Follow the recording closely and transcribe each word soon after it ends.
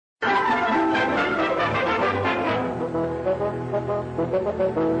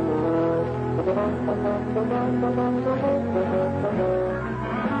$1.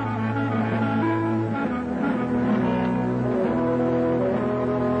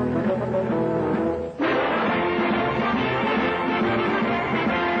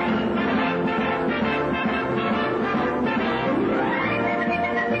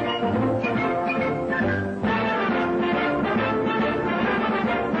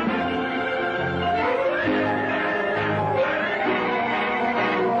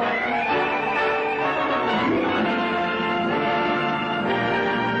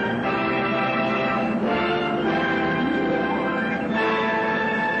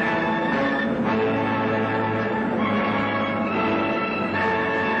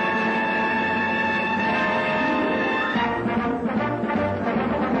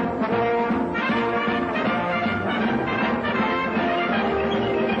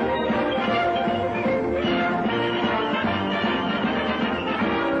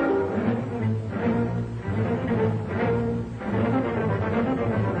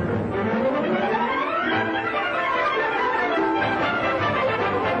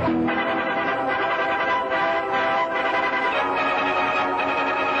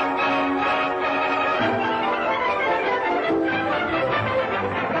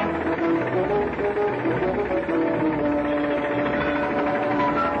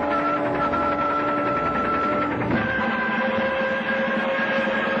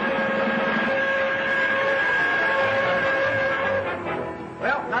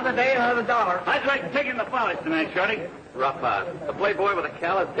 I'd like taking the polish tonight, Shorty. Rough out. A playboy with a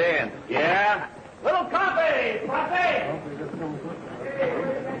callous hand. Yeah. Little coffee! Coffee!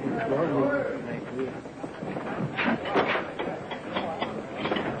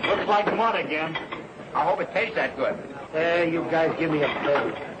 Looks like mud again. I hope it tastes that good. Hey, you guys give me a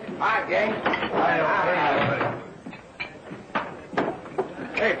plate. Hi, gang.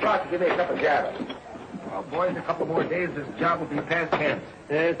 Hey, Frosty, give me a cup of java. Well, boys, in a couple more days, this job will be past tense.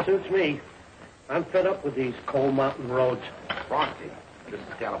 It suits me. I'm fed up with these coal mountain roads. Frosty, this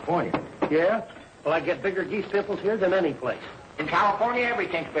is California. Yeah? Well, I get bigger geese pimples here than any place. In California,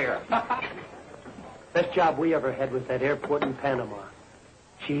 everything's bigger. Best job we ever had was that airport in Panama.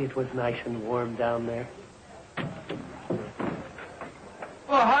 Gee, it was nice and warm down there.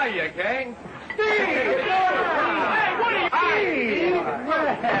 Well, hiya, gang. Steve! Hey, what are you...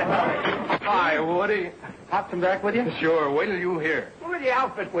 Hi, Woody. Pop come back with you? Sure, wait till you hear. Where's the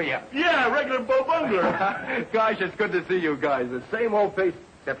outfit with you? Yeah, regular Bo Bungler. Gosh, it's good to see you guys. The same old face.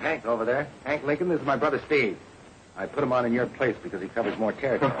 Except Hank over there. Hank Lincoln, this is my brother Steve. I put him on in your place because he covers more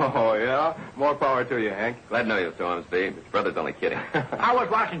territory. Oh, yeah? More power to you, Hank. Glad to know you, Mr. Ormsby. His brother's only kidding. How was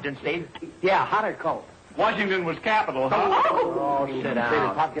Washington, Steve? Yeah, hot or cold? Washington was capital, huh? Oh, sit Did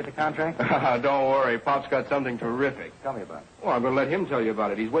down. Pop get the contract? Don't worry. Pop's got something terrific. Tell me about it. Well, I'm going to let him tell you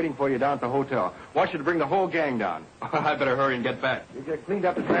about it. He's waiting for you down at the hotel. Wants you to bring the whole gang down. I better hurry and get back. We get cleaned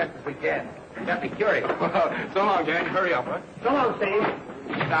up as fast as we can. Got me curious. So long, gang. Hurry up, huh? So long, Steve.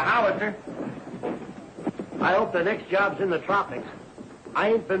 The howitzer. I hope the next job's in the tropics. I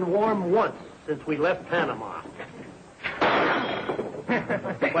ain't been warm once since we left Panama.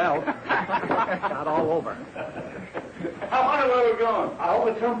 Well, not all over. I wonder where we're going. I hope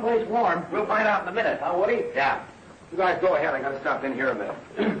it's someplace warm. We'll find out in a minute, huh, Woody? Yeah. You guys go ahead. I got to stop in here a minute.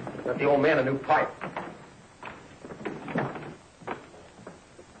 Got the old man a new pipe.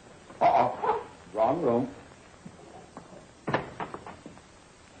 Uh-oh. Wrong room.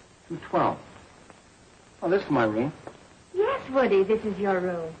 212. Oh, this is my room. Yes, Woody, this is your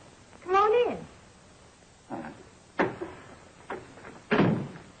room. Come on in.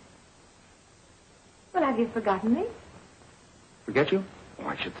 Well, have you forgotten me? Forget you? Oh,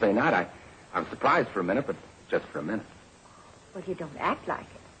 I should say not. I was surprised for a minute, but just for a minute. Well, you don't act like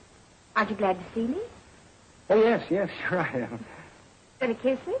it. Aren't you glad to see me? Oh, yes, sure I am. Gonna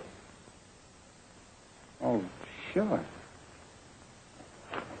kiss me? Oh, sure.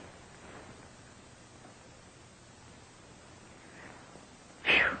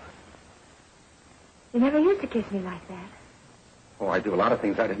 You never used to kiss me like that. Oh, I do a lot of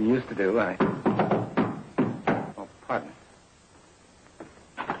things I didn't used to do. Oh, pardon me.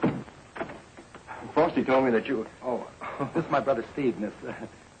 Frosty told me that you... Oh, this is my brother Steve, Miss...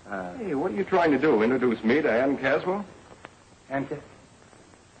 Hey, what are you trying to do? Introduce me to Ann Caswell? Ann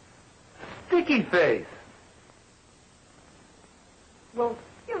Sticky face. Well,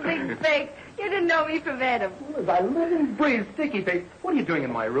 you big fake. You didn't know me from Adam. As I live and breathe, Sticky face. What are you doing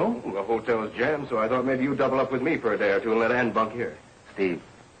in my room? The hotel's jammed, so I thought maybe you'd double up with me for a day or two and let Ann bunk here. Steve,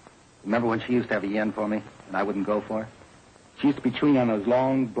 remember when she used to have a yen for me and I wouldn't go for her? She used to be chewing on those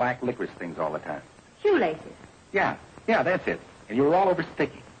long black licorice things all the time. Shoelaces. Yeah, that's it. And you were all over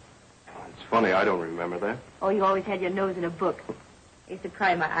Sticky. It's funny, I don't remember that. Oh, you always had your nose in a book. I used to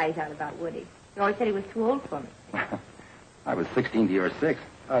cry my eyes out about Woody. You always said he was too old for me. I was 16 to your 6.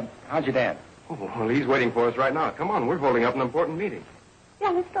 How's your dad? Oh, well, he's waiting for us right now. Come on, we're holding up an important meeting.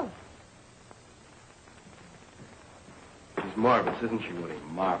 Yeah, let's go. She's marvelous, isn't she, Woody?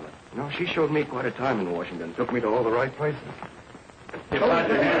 Marvelous. You know, she showed me quite a time in Washington. Took me to all the right places.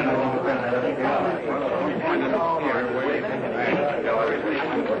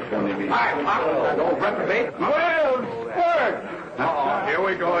 Hi, Pop. Don't reprobate. Well, Spurt! Here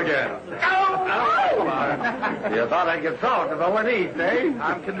we go again. You thought I'd get soft if I went east, eh?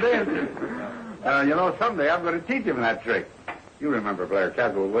 I'm convinced. Someday I'm going to teach him that trick. You remember Blair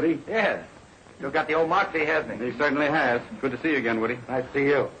Caswell, Woody? Yeah. Still got the old moxie, hasn't he? He certainly has. Good to see you again, Woody. Nice to see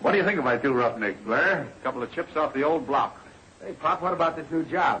you. What do you think of my two roughnecks, Blair? A couple of chips off the old block. Hey, Pop, what about this new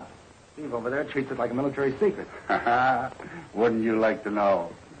job? Steve over there treats it like a military secret. Wouldn't you like to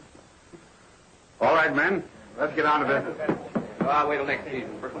know? All right, men. Let's get on to business. I'll wait till next season.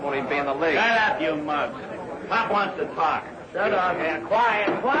 First one won't even be in the league. Shut up, you mugs. Pop wants to talk. Shut up. Yeah,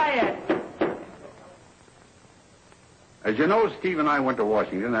 quiet. As you know, Steve and I went to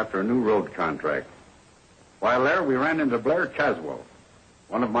Washington after a new road contract. While there, we ran into Blair Caswell,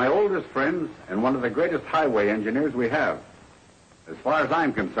 one of my oldest friends and one of the greatest highway engineers we have. As far as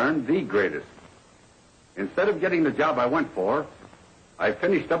I'm concerned, the greatest. Instead of getting the job I went for, I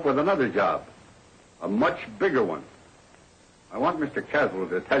finished up with another job, a much bigger one. I want Mr. Caswell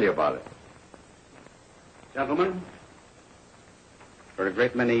to tell you about it. Gentlemen, for a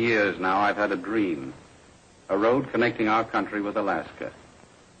great many years now, I've had a dream. A road connecting our country with Alaska.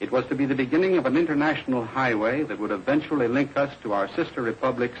 It was to be the beginning of an international highway that would eventually link us to our sister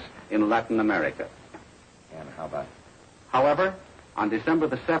republics in Latin America. And how about it? However, on December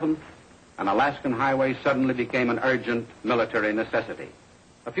the 7th, an Alaskan highway suddenly became an urgent military necessity.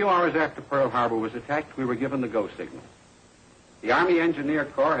 A few hours after Pearl Harbor was attacked, we were given the go signal. The Army Engineer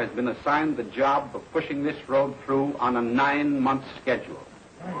Corps has been assigned the job of pushing this road through on a 9-month schedule.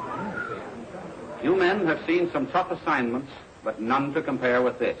 You men have seen some tough assignments, but none to compare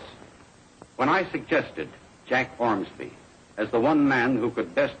with this. When I suggested Jack Ormsby as the one man who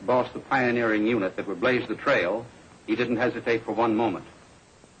could best boss the pioneering unit that would blaze the trail, he didn't hesitate for one moment.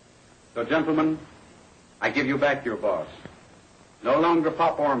 So, gentlemen, I give you back your boss. No longer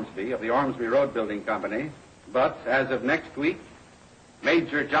Pop Ormsby of the Ormsby Road Building Company, but as of next week,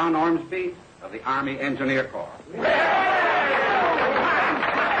 Major John Ormsby of the Army Engineer Corps.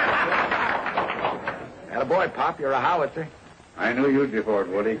 Attaboy, Pop, you're a howitzer. I knew you'd be for it,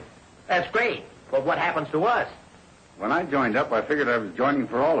 Woody. That's great. But what happens to us? When I joined up, I figured I was joining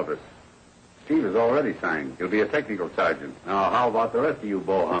for all of us. Steve is already signed. He'll be a technical sergeant. Now, how about the rest of you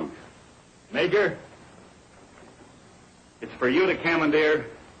bohunks? Major, it's for you to commandeer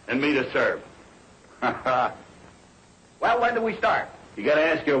and me to serve. Well, when do we start? You gotta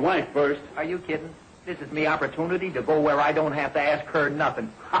ask your wife first. Are you kidding? This is me opportunity to go where I don't have to ask her nothing.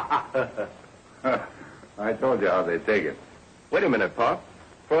 I told you how they take it. Wait a minute, Pop.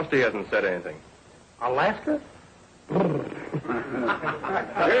 Frosty hasn't said anything. Alaska? Here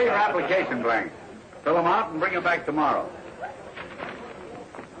are your application blanks. Fill them out and bring them back tomorrow.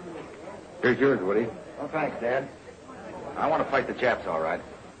 Here's yours, Woody. Oh, thanks, Dad. I want to fight the Japs, all right.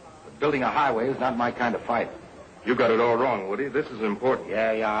 But building a highway is not my kind of fight. You got it all wrong, Woody. This is important.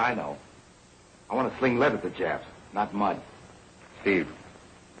 Yeah, I know. I want to sling lead at the Japs, not mud. Steve,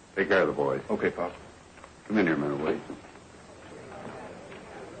 take care of the boys. Okay, Pop. Come in here a minute, Woody.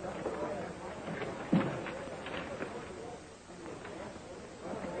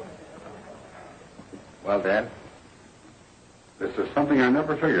 Well, Dad? This is something I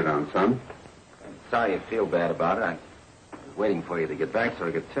never figured on, son. I'm sorry you feel bad about it. I was waiting for you to get back so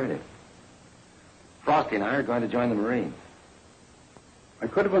I could turn it. Frosty and I are going to join the Marines. I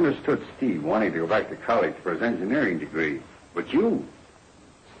could have understood Steve wanting to go back to college for his engineering degree. But you...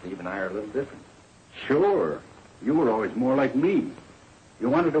 Steve and I are a little different. Sure. You were always more like me. You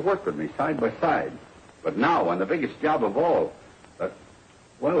wanted to work with me side by side. But now, on the biggest job of all,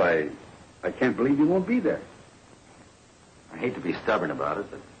 well, I can't believe you won't be there. I hate to be stubborn about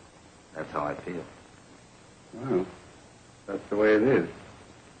it, but that's how I feel. Well, that's the way it is.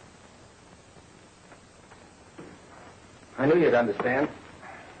 I knew you'd understand.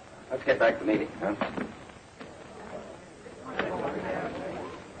 Let's get back to the meeting, huh?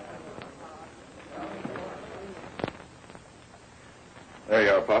 There you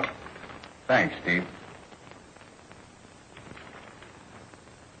are, Pop. Thanks, Steve.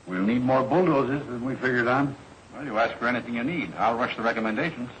 We'll need more bulldozers than we figured on. Well, you ask for anything you need. I'll rush the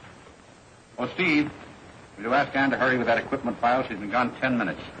recommendations. Oh, Steve, Will you ask Ann to hurry with that equipment file? She's been gone 10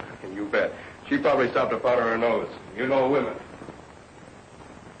 minutes. You bet. She probably stopped to powder her nose. You know women.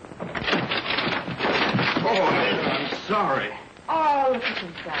 Oh, I'm sorry. Oh, look at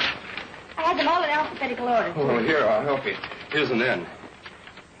these guys. I had them all in alphabetical order. Oh, here, I'll help you. Here's an N.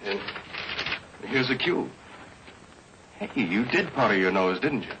 And here's a Q. Hey, you did powder your nose,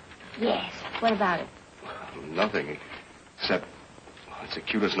 didn't you? Yes. What about it? Nothing, except it's the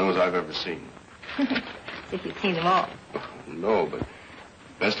cutest nose I've ever seen. If you've seen them all. No, but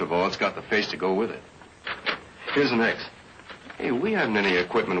best of all, it's got the face to go with it. Here's an X. Hey, we haven't any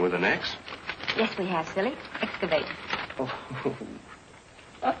equipment with an X. Yes, we have, silly. Excavate. Oh.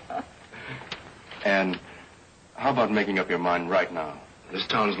 And how about making up your mind right now? This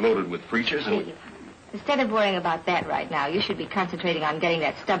town's loaded with preachers and... Steve, instead of worrying about that right now, you should be concentrating on getting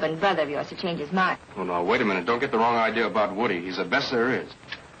that stubborn brother of yours to change his mind. Oh, now, wait a minute. Don't get the wrong idea about Woody. He's the best there is.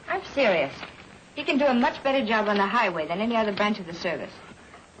 I'm serious. He can do a much better job on the highway than any other branch of the service.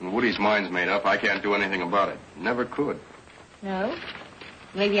 When Woody's mind's made up, I can't do anything about it. Never could. No?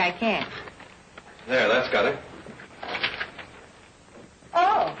 Maybe I can. There, that's got it.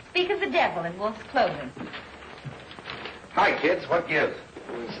 Oh, speak of the devil in wolf's clothing. Hi, kids. What gives?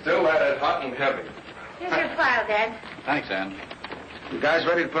 Still at it, hot and heavy. Here's your file, Dad. Thanks, Ann. You guys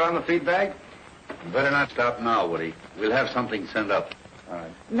ready to put on the feed bag? You better not stop now, Woody. We'll have something sent up. All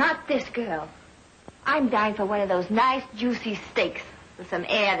right. Not this girl. I'm dying for one of those nice, juicy steaks with some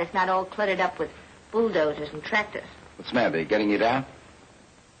air that's not all cluttered up with bulldozers and tractors. What's the matter? They getting you down?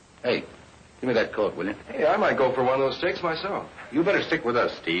 Hey, give me that coat, will you? Hey, I might go for one of those steaks myself. You better stick with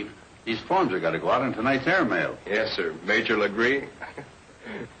us, Steve. These forms have got to go out on tonight's airmail. Yes, sir. Major Legree.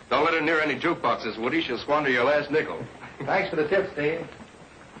 Don't let her near any jukeboxes, Woody. She'll squander your last nickel. Thanks for the tip, Steve.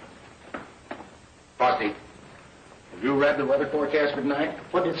 Frosty, have you read the weather forecast for tonight?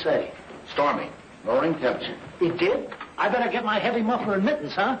 What did it say? Stormy. Lowering temperature. It did? I better get my heavy muffler and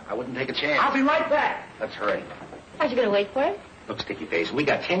mittens, huh? I wouldn't take a chance. I'll be right back. Let's hurry. Aren't you going to wait for it? Look, Sticky Face, we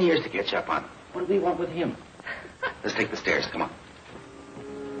got 10 years to catch up on. What do we want with him? Let's take the stairs. Come on.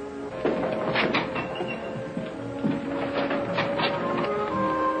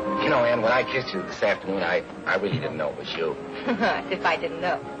 You know, Ann, when I kissed you this afternoon, I really didn't know it was you. As if I didn't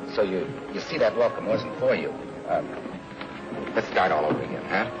know. So you see, that welcome wasn't for you. Let's start all over again,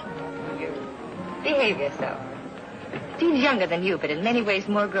 huh? You behave yourself. Steve's younger than you, but in many ways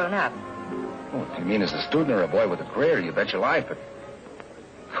more grown up. Oh, if you mean as a student or a boy with a career, you bet your life. But,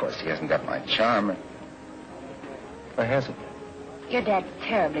 of course, he hasn't got my charm. Or has he? Your dad's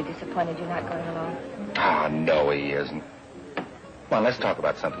terribly disappointed you're not going along. Ah, no, he isn't. Come on, let's talk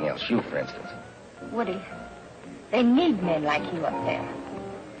about something else. You, for instance. Woody, they need men like you up there.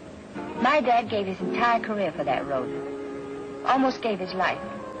 My dad gave his entire career for that road. Almost gave his life.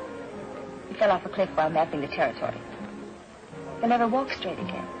 He fell off a cliff while mapping the territory. He'll never walk straight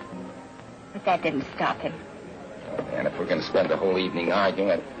again. But that didn't stop him. And if we're going to spend the whole evening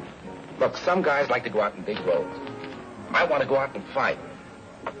arguing... Look, some guys like to go out in big roads. I want to go out and fight.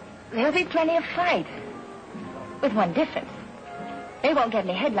 There'll be plenty of fight. With one difference. They won't get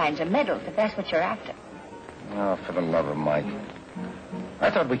any headlines or medals if that's what you're after. Oh, for the love of Mike. I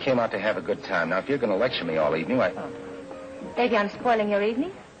thought we came out to have a good time. Now, if you're going to lecture me all evening, Maybe I'm spoiling your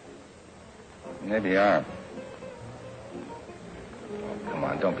evening? Maybe you are. Oh, come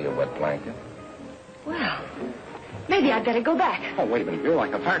on, don't be a wet blanket. Well, maybe I'd better go back. Oh, wait a minute. You're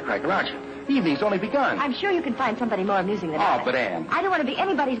like a firecracker, aren't you? The evening's only begun. I'm sure you can find somebody more amusing than I. Oh, but Ann. I don't want to be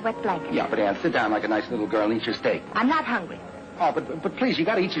anybody's wet blanket. Yeah, but Ann, sit down like a nice little girl and eat your steak. I'm not hungry. Oh, but please, you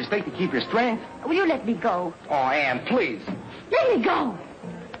got to eat your steak to keep your strength. Will you let me go? Oh, Ann, please. Let me go.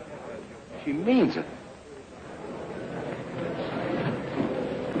 She means it.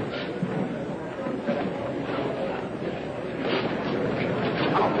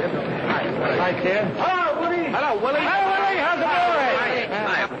 Hi, kid. Hello, Woody. Hello, Willie. Hi, Willie. How's it going?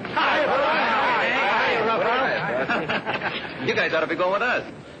 Hi. You guys ought to be going with us.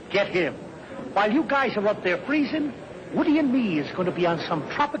 Get him. While you guys are up there freezing, Woody and me is going to be on some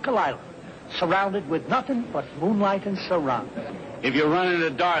tropical island, surrounded with nothing but moonlight and surround. If you run into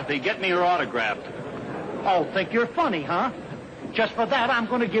Dorothy, get me her autograph. Oh, think you're funny, huh? Just for that, I'm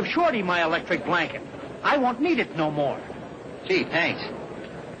going to give Shorty my electric blanket. I won't need it no more. Gee, thanks.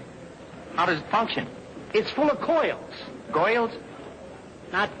 How does it function? It's full of coils. Goils?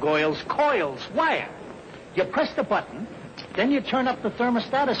 Not coils, coils, wire. You press the button, then you turn up the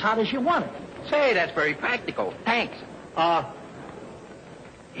thermostat as hot as you want it. Say, that's very practical. Thanks.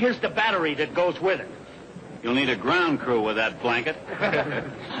 Here's the battery that goes with it. You'll need a ground crew with that blanket.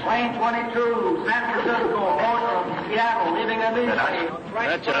 Plane 22, San Francisco, Portland, Seattle, leaving immediately.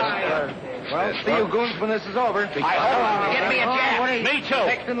 That's us. Well, see you goons when this is over. Get me a jab. Me too.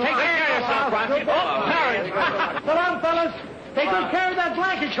 Take care of yourself, Frosty. So long, fellas. Take good care of that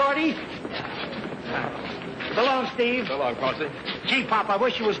blanket, Shorty. So long, Steve. So long, Frosty. Gee, Pop, I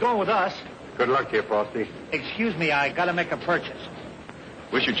wish you was going with us. Good luck to you, Frosty. Excuse me, I gotta make a purchase.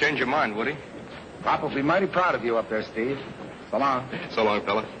 Wish you'd change your mind, Woody. Pop will be mighty proud of you up there, Steve. So long. So long,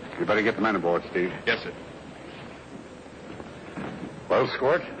 fella. You better get the men aboard, Steve. Yes, sir. Well,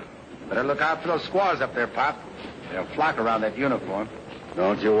 Squirt? Better look out for those squaws up there, Pop. They'll flock around that uniform.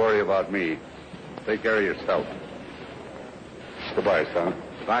 Don't you worry about me. Take care of yourself. Goodbye, son.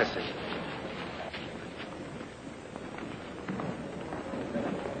 Bye, sir.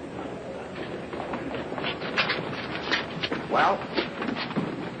 Well,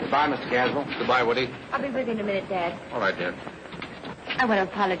 goodbye, Mr. Caswell. Goodbye, Woody. I'll be with you in a minute, Dad. All right, dear. I want to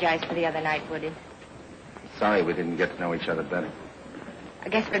apologize for the other night, Woody. Sorry we didn't get to know each other better. I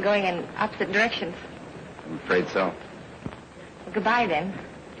guess we're going in opposite directions. I'm afraid so. Well, goodbye, then.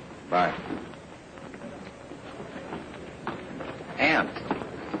 Bye. Ann.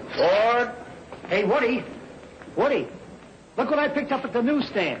 Ford. Hey, Woody. Woody, look what I picked up at the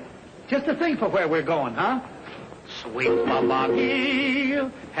newsstand. Just the thing for where we're going, huh? Sweet Mama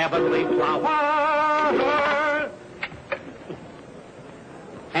Hill, heavenly flower.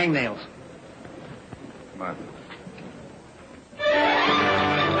 Hangnails. Come on.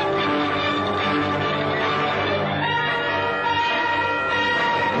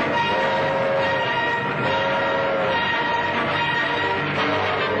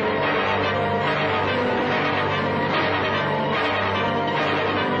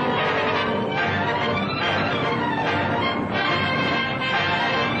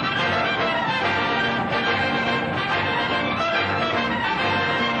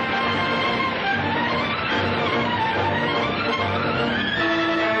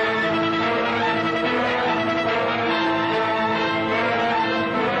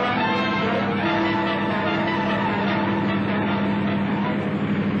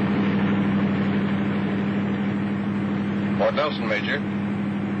 Fort Nelson, Major.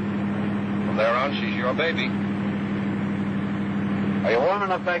 From there on, she's your baby. Are you warm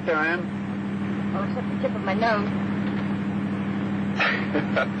enough back there, Ann? Oh, except the tip of my nose.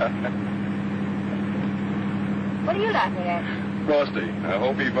 What are you laughing at? Frosty, I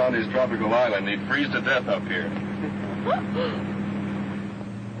hope he found his tropical island. He'd freeze to death up here.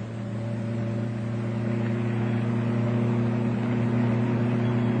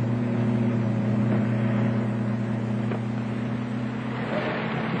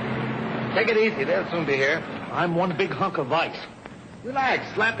 Take it easy. They'll soon be here. I'm one big hunk of ice.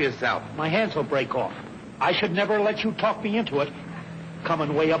 Relax. Slap yourself. My hands will break off. I should never let you talk me into it.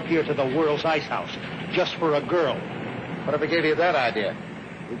 Coming way up here to the world's ice house, just for a girl. Whatever gave you that idea?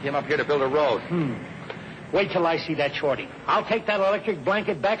 We came up here to build a road. Wait till I see that Shorty. I'll take that electric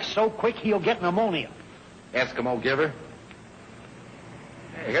blanket back so quick he'll get pneumonia. Eskimo giver.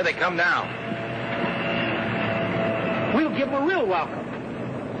 Hey, here they come now. We'll give him a real welcome.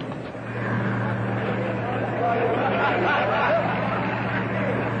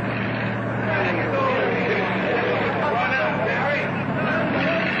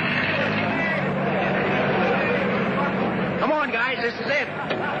 Come on, guys, this is it.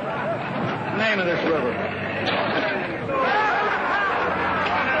 Name of this river.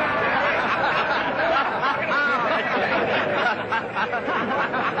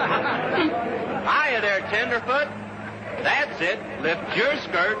 Hiya there, tenderfoot. That's it. Lift your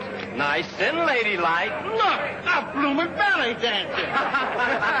skirts. Nice and ladylike. Look, a blooming belly dancer.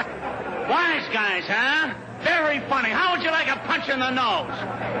 Wise guys, huh? Very funny. How would you like a punch in the nose?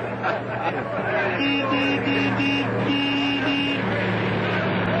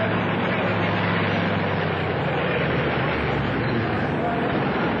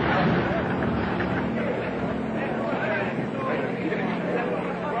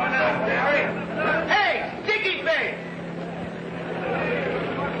 Hey, Sticky Face!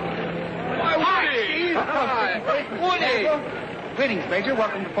 Woody! Greetings, Major.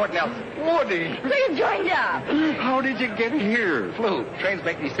 Welcome to Fort Nelson. Woody! So you joined up. How did you get here? Flu. Trains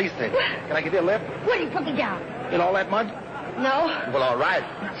make me seasick. Can I give you a lift? Woody, put me down. In all that mud? No? Well, all right.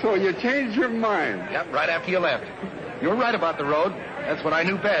 So you changed your mind. Yep, right after you left. You were right about the road. That's what I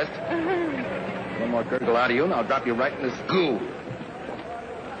knew best. One more gurgle out of you, and I'll drop you right in this goo.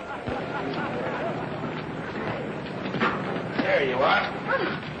 There you are.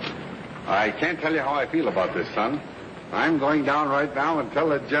 I can't tell you how I feel about this, son. I'm going down right now and tell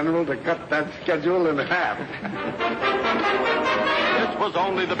the general to cut that schedule in half. This was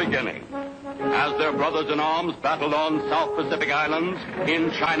only the beginning. As their brothers in arms battled on South Pacific Islands,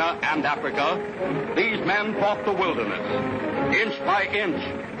 in China and Africa, these men fought the wilderness. Inch by inch,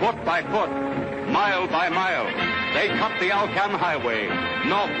 foot by foot, mile by mile, they cut the Alcan Highway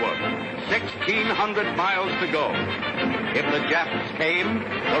northward, 1,600 miles to go. If the Japs came,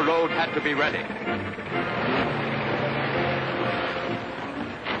 the road had to be ready.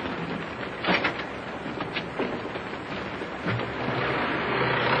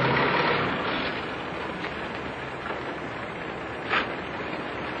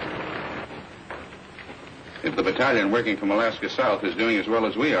 If the battalion working from Alaska South is doing as well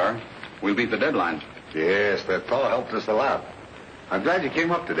as we are, we'll beat the deadline. Yes, that fellow helped us a lot. I'm glad you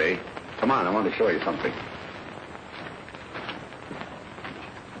came up today. Come on, I want to show you something.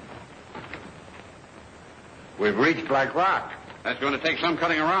 We've reached Black Rock. That's going to take some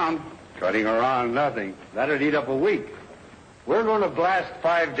cutting around. Cutting around nothing. That'd eat up a week. We're going to blast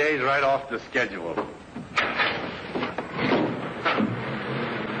 5 days right off the schedule.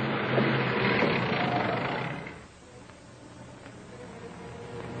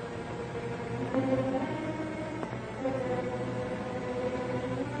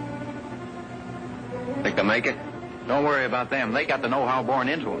 Think they'll make it? Don't worry about them. They got the know-how born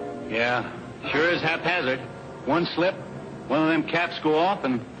into them. Yeah, sure is haphazard. One slip, one of them caps go off,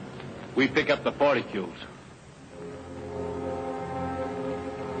 and we pick up the 40 cubes.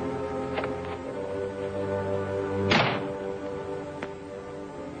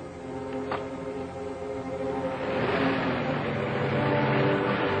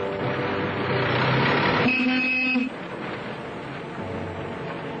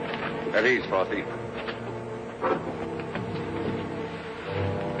 At ease, Frosty.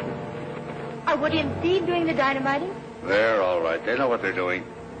 Are Woody and Steve doing the dynamiting? They're all right. They know what they're doing.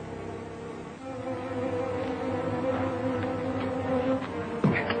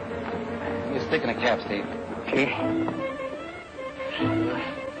 You're sticking a cap, Steve. Okay.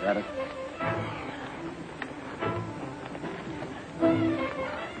 Got it.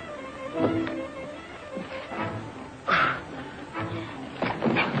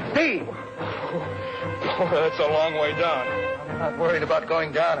 Steve! Oh, that's a long way down. I'm not worried about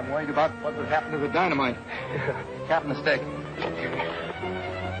going down. I'm worried about what would happen to the dynamite. Cap mistake. There you go.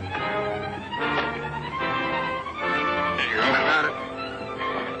 Got it.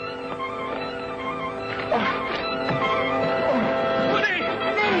 Woody!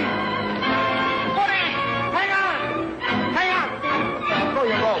 Woody! Hang on! Hang on! Throw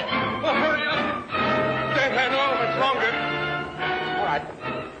your rope. Well, hurry up. Can't hang on much longer. All right.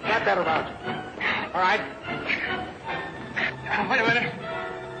 Wrap that around you. All right. Wait a minute.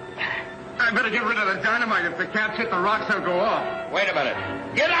 I better get rid of the dynamite. If the caps hit the rocks, they'll go off. Wait a minute.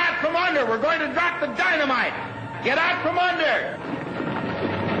 Get out from under. We're going to drop the dynamite. Get out from under.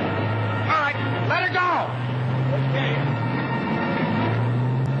 All right. Let her go. Okay.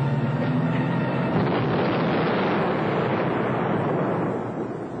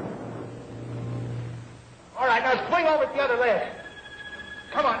 All right. Now swing over to the other ledge.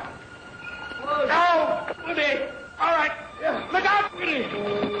 Come on. Go. Woody. All right. Look out, Woody.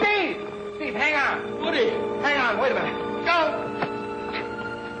 Steve. Steve, hang on. Woody. Hang on. Wait a minute. Go.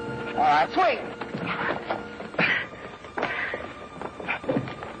 All right. Swing.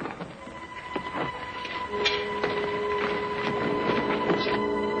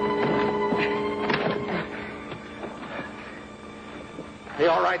 You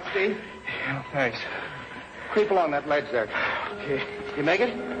all right, Steve? Yeah, thanks. Creep along that ledge there. Okay. You make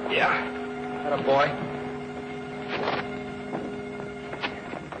it? Yeah. Atta boy.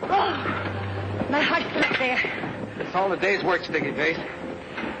 My heart's not there. It's all the day's work, Sticky Face.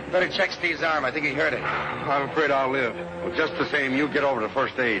 Better check Steve's arm. I think he hurt it. I'm afraid I'll live. Well, just the same, you get over to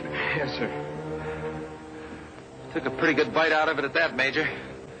first aid. Yes, sir. Took a pretty good bite out of it at that, Major.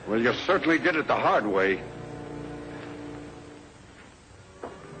 Well, you certainly did it the hard way.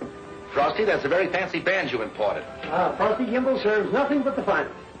 Frosty, that's a very fancy band you imported. Frosty Gimbal serves nothing but the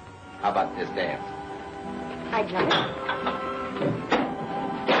finest. How about this dance? I'd like it.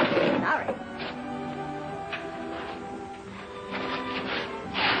 Sorry.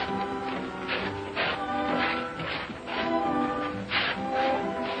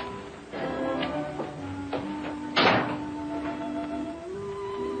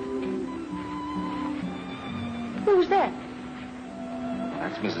 Who's that?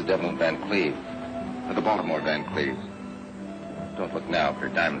 That's Mrs. Devlin Van Cleve. Of the Baltimore Van Cleves. Don't look now, her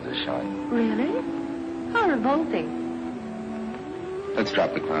diamonds are showing. Really? How revolting. Let's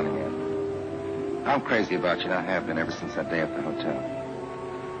drop the clowning in. I'm crazy about you, and I have been ever since that day at the hotel.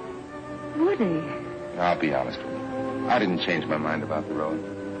 Woody. I'll be honest with you. I didn't change my mind about the road.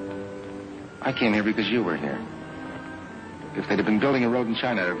 I came here because you were here. If they'd have been building a road in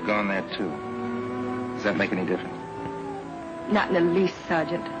China, I'd have gone there, too. Does that make any difference? Not in the least,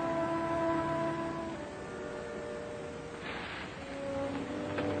 Sergeant.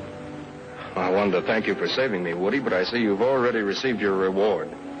 I wanted to thank you for saving me, Woody, but I see you've already received your reward.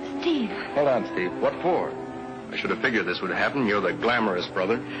 Steve. Hold on, Steve. What for? I should have figured this would happen. You're the glamorous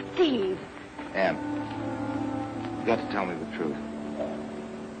brother. Steve. Ann, you got to tell me the truth.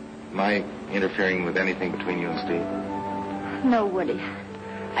 Am I interfering with anything between you and Steve? No, Woody.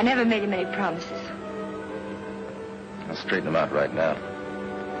 I never made him any promises. I'll straighten them out right now.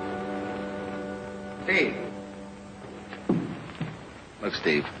 Steve. Look,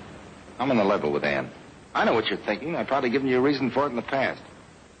 Steve, I'm on the level with Ann. I know what you're thinking. I've probably given you a reason for it in the past.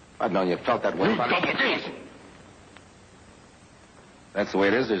 If I'd known you felt that way about it. That's the way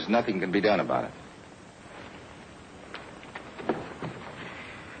it is. There's nothing can be done about it.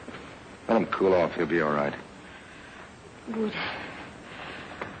 Let him cool off. He'll be all right. Woody.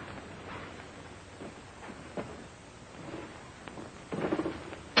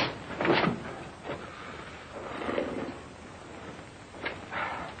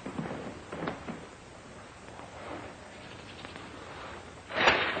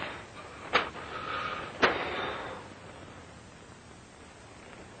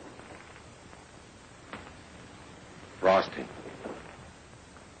 Frosty.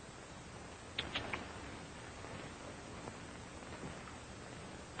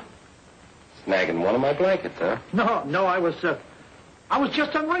 Snagging one of my blankets, huh? No, I was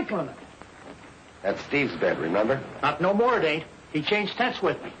just unwrinkling it. That's Steve's bed, remember? Not no more, it ain't. He changed tents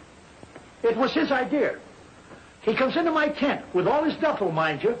with me. It was his idea. He comes into my tent with all his duffel,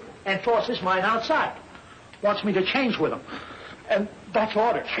 mind you, and tosses mine outside. Wants me to change with him. And that's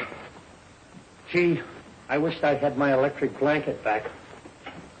orders. Gee, I wished I had my electric blanket back.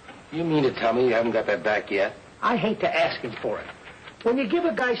 You mean to tell me you haven't got that back yet? I hate to ask him for it. When you give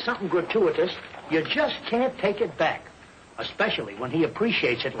a guy something gratuitous, you just can't take it back. Especially when he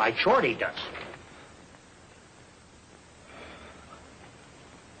appreciates it like Shorty does.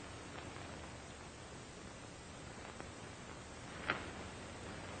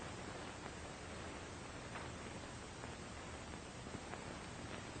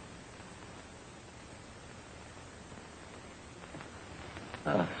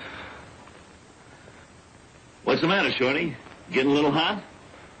 What's the matter, Shorty? Getting a little hot?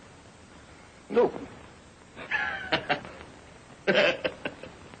 No.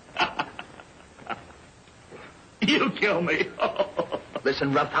 You kill me.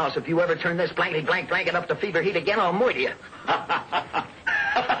 Listen, roughhouse, if you ever turn this blankety blanket up to fever heat again, I'll murder you. I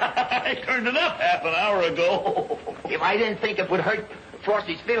turned it up half an hour ago. If I didn't think it would hurt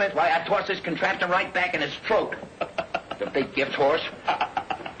Frosty's feelings, why, I'd toss this contraption right back in his throat. The big gift horse.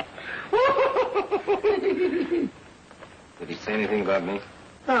 Did he say anything about me?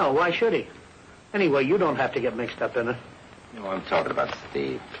 No, why should he? Anyway, you don't have to get mixed up in it. No, I'm talking about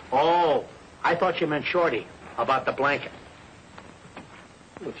Steve. Oh, I thought you meant Shorty, about the blanket.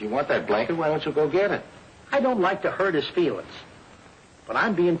 If you want that blanket, why don't you go get it? I don't like to hurt his feelings. But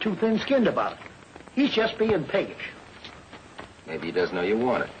I'm being too thin-skinned about it. He's just being piggish. Maybe he doesn't know you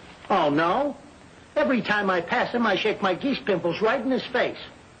want it. Oh, no? Every time I pass him, I shake my geese pimples right in his face.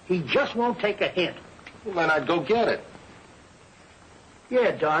 He just won't take a hint. Well, then I'd go get it.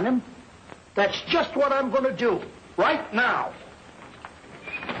 Yeah, darn him. That's just what I'm going to do. Right now.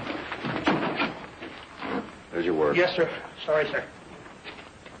 There's your work. Yes, sir. Sorry, sir.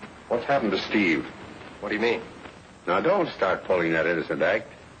 What's happened to Steve? What do you mean? Now, don't start pulling that innocent act.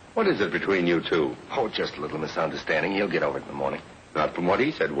 What is it between you two? Oh, just a little misunderstanding. He'll get over it in the morning. Not from what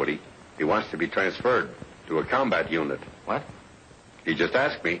he said, Woody. He wants to be transferred to a combat unit. What? He just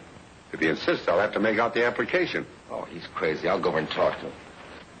asked me. If he insists, I'll have to make out the application. Oh, he's crazy. I'll go over and talk to him.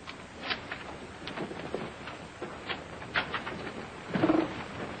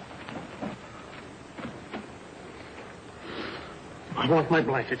 I want my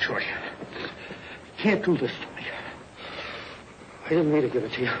blanket, Shorty. Can't do this to me. I didn't mean to give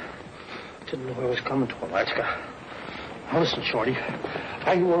it to you. Didn't know I was coming to Alaska. Now listen, Shorty.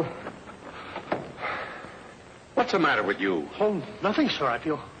 What's the matter with you? Oh, nothing, sir. I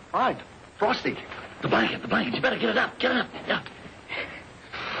feel fine. Frosty. The blanket. You better get it up. Get it up. Yeah.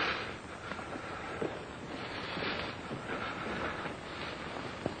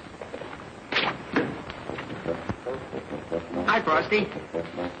 Hi, Frosty.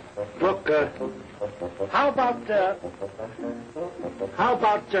 Look, how about, got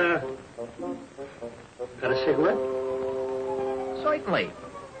a cigarette? Certainly.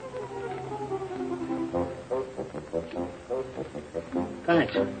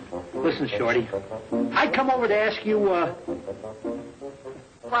 Thanks. Listen, Shorty. I come over to ask you, What?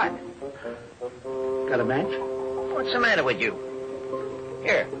 got a match? What's the matter with you?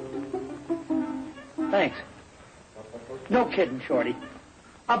 Here. Thanks. No kidding, Shorty.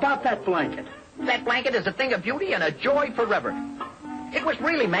 About that blanket. That blanket is a thing of beauty and a joy forever. It was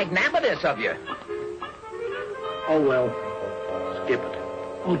really magnanimous of you. Oh, well. Skip it.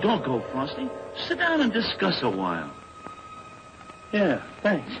 Oh, don't go, Frosty. Sit down and discuss a while. Yeah,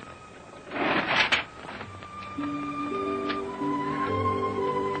 thanks.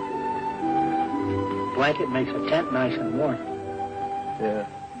 Blanket makes a tent nice and warm. Yeah.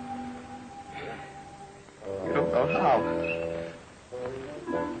 You don't know how.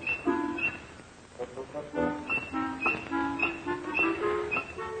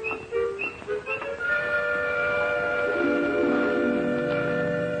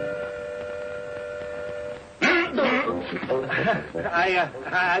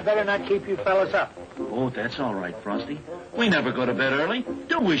 I better not keep you fellas up. Oh, that's all right, Frosty. We never go to bed early,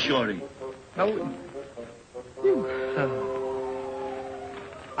 do we, Shorty? No.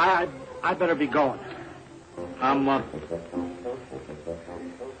 I better be going. I'm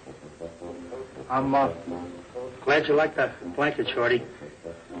glad you like the blanket, Shorty.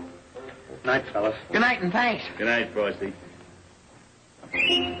 Night, fellas. Good night and thanks. Good night, Frosty.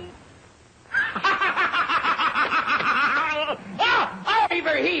 Oh,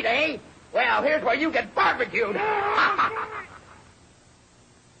 fever heat, eh? Well, here's where you get barbecued.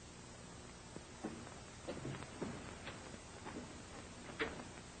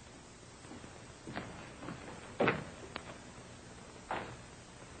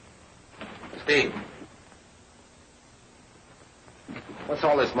 Steve. What's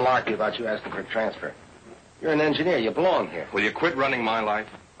all this malarkey about you asking for a transfer? You're an engineer. You belong here. Will you quit running my life?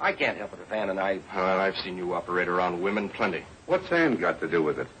 I can't help it if Ann and I... I've seen you operate around women plenty. What's Ann got to do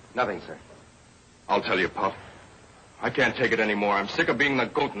with it? Nothing, sir. I'll tell you, Pop. I can't take it anymore. I'm sick of being the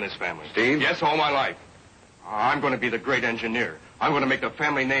goat in this family. Steve? Yes, all my life. I'm going to be the great engineer. I'm going to make the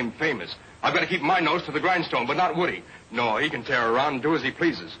family name famous. I've got to keep my nose to the grindstone, but not Woody. No, he can tear around and do as he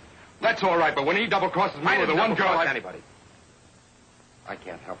pleases. That's all right, but when he double-crosses me with the one girl anybody. I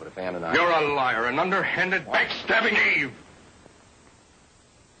can't help it if Ann and I... You're a liar, an underhanded, backstabbing Eve.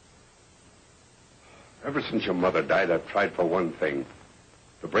 Ever since your mother died, I've tried for one thing.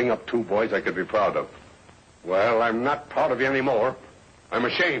 To bring up two boys I could be proud of. Well, I'm not proud of you anymore. I'm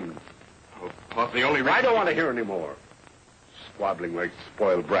ashamed. Oh, Pop, the only reason... I don't want to hear any more. Squabbling like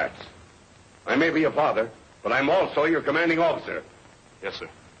spoiled brats. I may be your father, but I'm also your commanding officer. Yes, sir.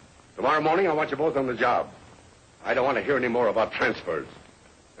 Tomorrow morning, I want you both on the job. I don't want to hear any more about transfers.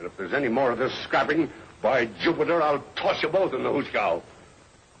 And if there's any more of this scrapping, by Jupiter, I'll toss you both in the hoosh-cow.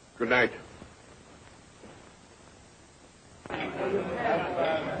 Good night.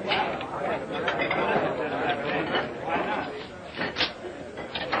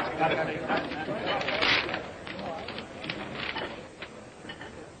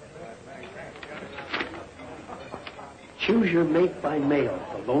 Choose your mate by mail,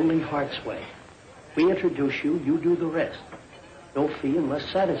 the Lonely Heart's Way. We introduce you, you do the rest. No fee unless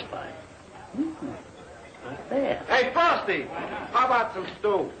satisfied. Not bad. Hey, Frosty! How about some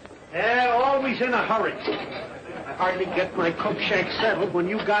stew? Yeah, always in a hurry. I hardly get my cook shack settled when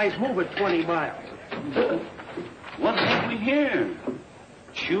you guys move at 20 miles. What have we here?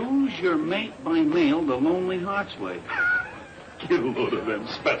 Choose your mate by mail the Lonely Heart's Way. Get a load of them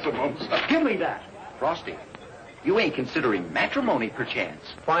specimens. Give me that. Frosty, you ain't considering matrimony, perchance.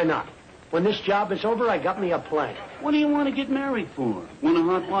 Why not? When this job is over, I got me a plan. What do you want to get married for? Want a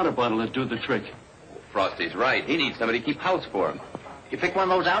hot water bottle to do the trick? Frosty's right. He needs somebody to keep house for him. You pick one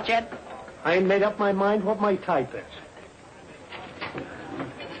of those out yet? I ain't made up my mind what my type is.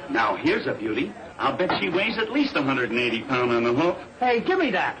 Now, here's a beauty. I'll bet she weighs at least 180 pounds on the hoof. Hey, give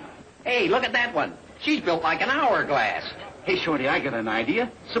me that. Hey, look at that one. She's built like an hourglass. Hey, Shorty, I got an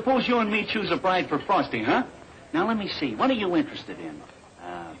idea. Suppose you and me choose a bride for Frosty, huh? Now, let me see. What are you interested in?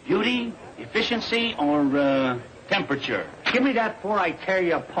 Beauty, efficiency, or temperature? Give me that before I tear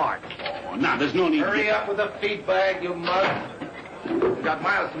you apart. Oh, now, there's no need to Hurry up with the feed bag, you mug. We've got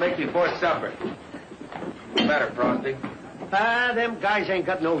miles to make before supper. Better, Frosty. Them guys ain't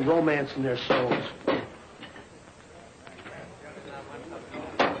got no romance in their souls.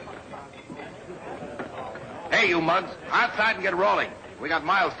 Hey, you mugs, outside and get rolling. We got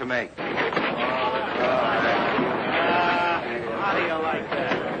miles to make. How do you like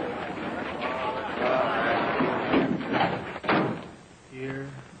that? Dear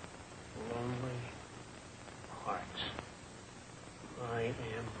lonely hearts, I am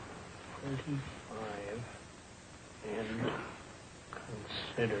 25 and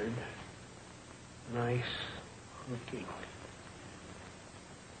Considered. Nice looking.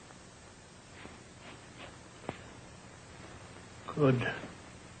 Good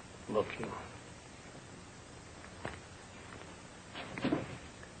looking.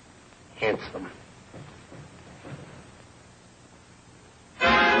 Handsome.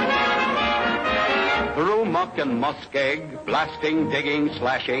 Through muck and muskeg, blasting, digging,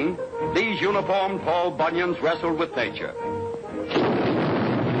 slashing, these uniformed Paul Bunyans wrestled with nature.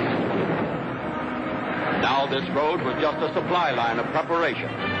 Now this road was just a supply line of preparation.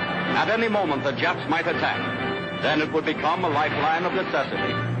 At any moment the Japs might attack. Then it would become a lifeline of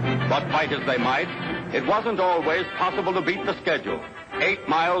necessity. But fight as they might, it wasn't always possible to beat the schedule. 8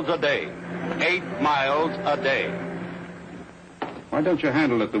 miles a day. 8 miles a day. Why don't you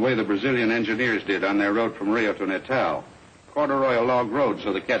handle it the way the Brazilian engineers did on their road from Rio to Natal? Corduroy a log road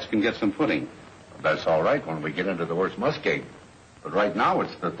so the cats can get some footing. That's all right when we get into the worst muskeg. But right now,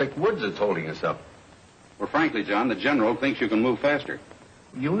 it's the thick woods that's holding us up. Well, frankly, John, the general thinks you can move faster.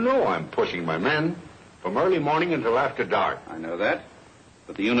 You know I'm pushing my men from early morning until after dark. I know that.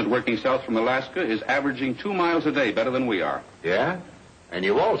 But the unit working south from Alaska is averaging 2 miles a day better than we are. Yeah? And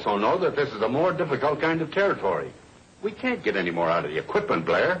you also know that this is a more difficult kind of territory. We can't get any more out of the equipment,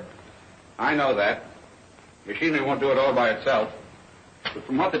 Blair. I know that. Machinery won't do it all by itself. But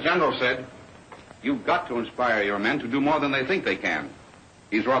from what the general said, you've got to inspire your men to do more than they think they can.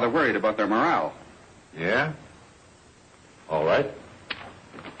 He's rather worried about their morale. Yeah? All right.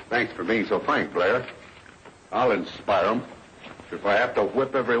 Thanks for being so frank, Blair. I'll inspire them if I have to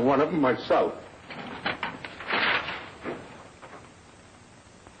whip every one of them myself.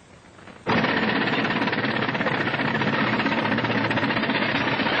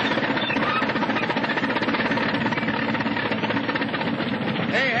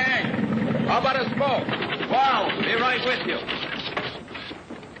 How about a smoke? Wow, be right with you.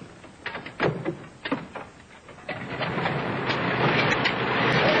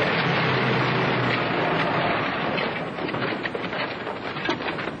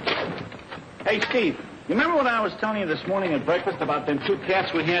 Hey, Steve, you remember what I was telling you this morning at breakfast about them 2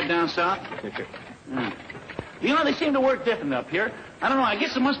 cats we had down south? You know, they seem to work different up here. I don't know, I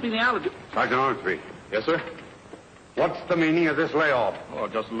guess it must be the altitude. Sergeant Ormsby. Yes, sir? What's the meaning of this layoff? Oh,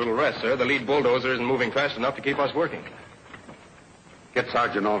 just a little rest, sir. The lead bulldozer isn't moving fast enough to keep us working. Get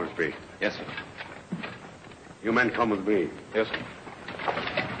Sergeant Ormsby. Yes, sir. You men come with me. Yes, sir.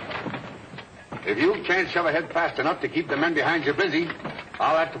 If you can't shove ahead fast enough to keep the men behind you busy,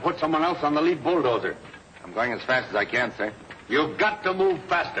 I'll have to put someone else on the lead bulldozer. I'm going as fast as I can, sir. You've got to move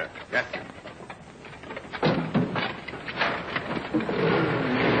faster. Yes, sir.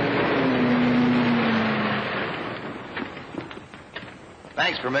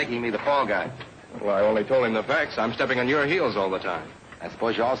 Thanks for making me the fall guy. Well, I only told him the facts. I'm stepping on your heels all the time. I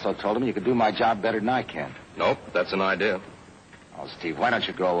suppose you also told him you could do my job better than I can. Nope, that's an idea. Oh, Steve, why don't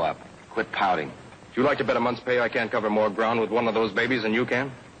you grow up? Quit pouting. Would you like to bet a month's pay I can't cover more ground with one of those babies than you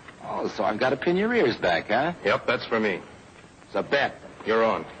can? Oh, so I've got to pin your ears back, huh? Yep, that's for me. It's a bet. You're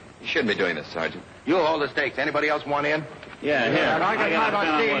on. You shouldn't be doing this, Sergeant. You hold the stakes. Anybody else want in? Yeah, here. I got my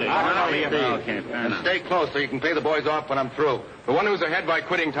Okay, fair And enough. stay close so you can pay the boys off when I'm through. The one who's ahead by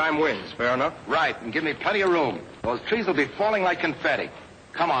quitting time wins. Fair enough? Right, and give me plenty of room. Those trees will be falling like confetti.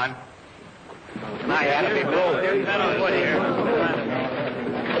 Come on. I had to be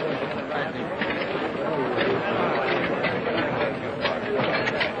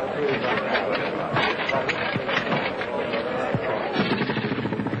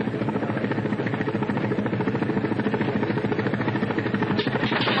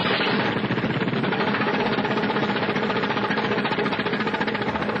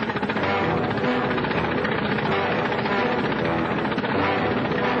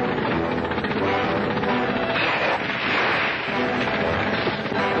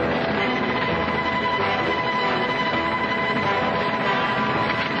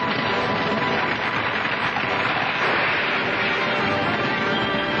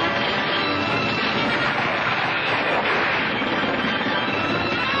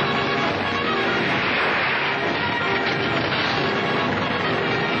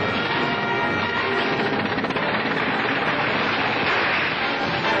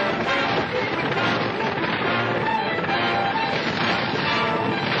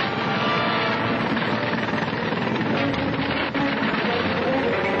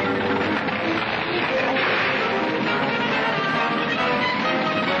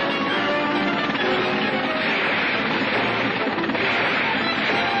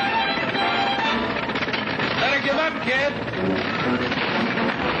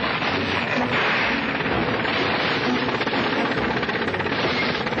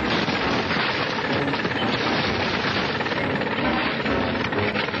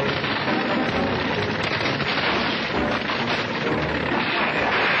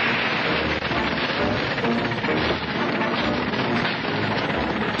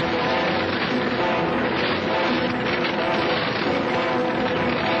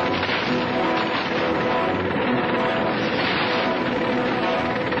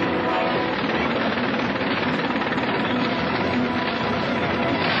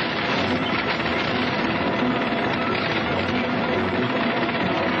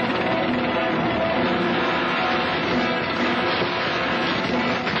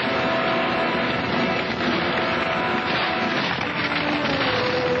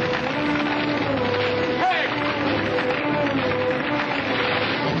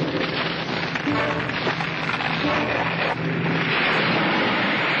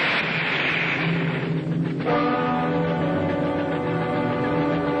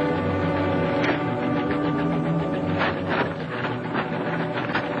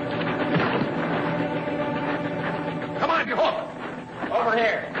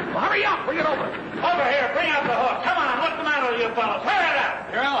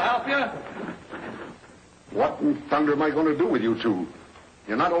in thunder am I going to do with you two?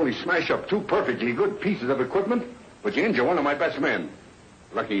 You not only smash up two perfectly good pieces of equipment, but you injure one of my best men.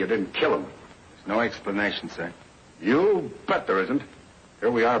 Lucky you didn't kill him. There's no explanation, sir. You bet there isn't.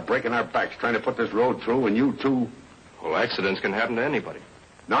 Here we are breaking our backs trying to put this road through, and you two... Well, accidents can happen to anybody.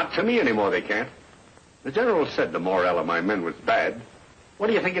 Not to me anymore, they can't. The general said the morale of my men was bad. What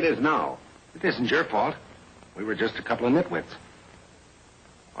do you think it is now? It isn't your fault. We were just a couple of nitwits.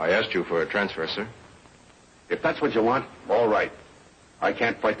 I asked you for a transfer, sir. If that's what you want, all right. I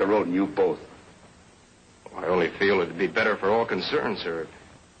can't fight the road and you both. I only feel it'd be better for all concerned, sir.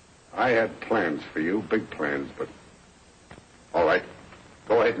 I had plans for you, big plans, but... All right.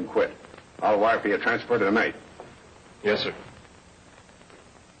 Go ahead and quit. I'll wire for your transfer tonight. Yes, sir.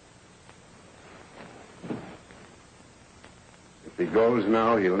 If he goes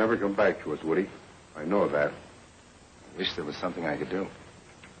now, he'll never come back to us, Woody. I know that. I wish there was something I could do.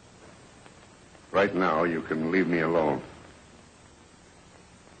 Right now, you can leave me alone.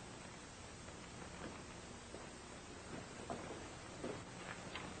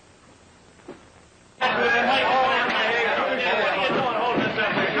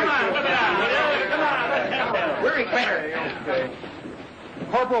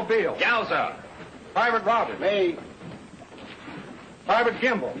 Corporal Beale. Yowza. Private Robert. Me. Private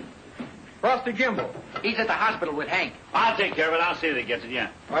Gimble. Frosty Gimble. He's at the hospital with Hank. I'll take care of it. I'll see that he gets it, yeah.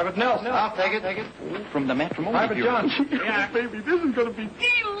 Private Nelson. I'll take it. From the matrimony Private bureau. Johnson. Yeah, baby, this is going to be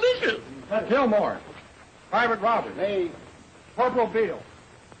delicious. Gilmore. Private Robert. Me. Corporal Beale.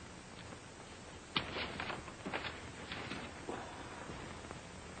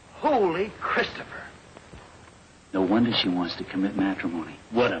 Holy Christopher. No wonder she wants to commit matrimony.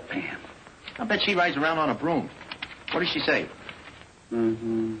 What a Pam. I bet she rides around on a broom. What does she say?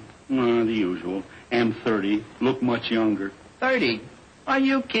 The usual. Am 30. Look much younger. 30? Are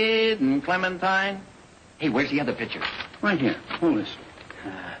you kidding, Clementine? Hey, where's the other picture? Right here. Hold this.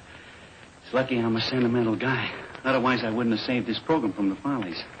 It's lucky I'm a sentimental guy. Otherwise, I wouldn't have saved this program from the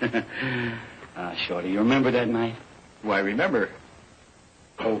follies. Shorty, you remember that night? Why, remember.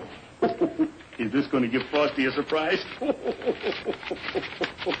 Oh. Is this going to give Frosty a surprise?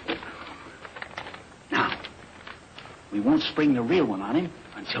 Now, we won't spring the real one on him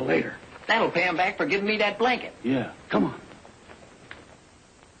until later. That'll pay him back for giving me that blanket. Yeah, come on.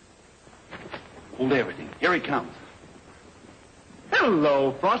 Hold everything. Here he comes.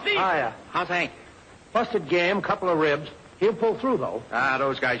 Hello, Frosty. Hiya. How's Hank? Busted game, couple of ribs. He'll pull through, though.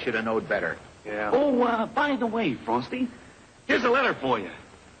 Those guys should have known better. Yeah. Oh, by the way, Frosty, here's a letter for you.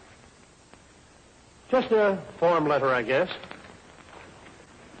 Just a form letter, I guess.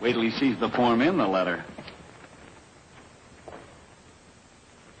 Wait till he sees the form in the letter.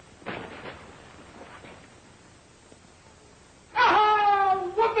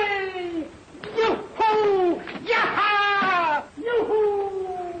 Oh, whoopee! Yoo-hoo! Yaha!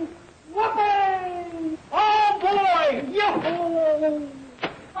 Yoo-hoo! Whoopee! Oh, boy! Yoo-hoo!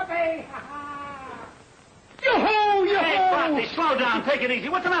 Whoopee! Ha-ha! Yoo-hoo! Yoo-hoo! Hey, Frosty, slow down. Take it easy.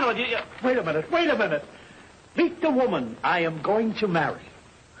 What's the matter with you? Wait a minute. Meet the woman I am going to marry.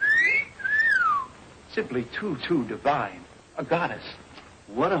 Simply too divine. A goddess.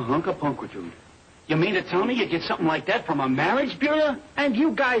 What a hunk of punkwitude. You mean to tell me you get something like that from a marriage bureau? And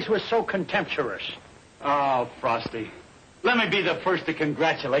you guys were so contemptuous. Oh, Frosty. Let me be the first to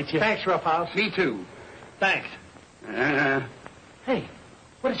congratulate you. Thanks, Roughhouse. Me too. Thanks. Uh, Hey,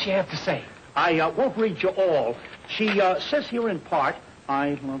 what does she have to say? I won't read you all. She says here in part,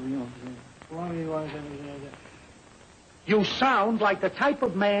 I love you. You sound like the type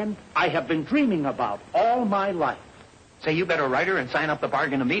of man I have been dreaming about all my life. Say, you better write her and sign up the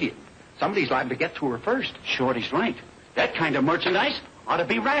bargain immediately. Somebody's liable to get to her first. Shorty's right. That kind of merchandise ought to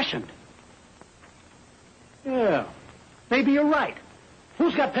be rationed. Yeah, maybe you're right.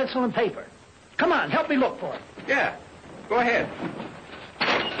 Who's got pencil and paper? Come on, help me look for it. Yeah, go ahead.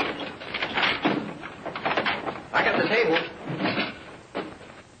 I got the table.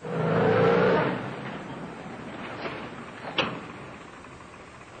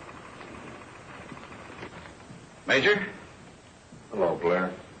 Major? Hello,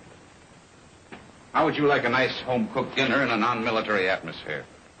 Blair. How would you like a nice home-cooked dinner in a non-military atmosphere?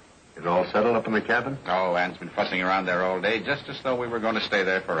 Is it all settled up in the cabin? Oh, Ann's been fussing around there all day, just as though we were going to stay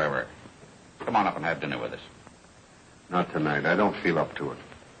there forever. Come on up and have dinner with us. Not tonight. I don't feel up to it.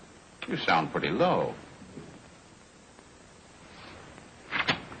 You sound pretty low.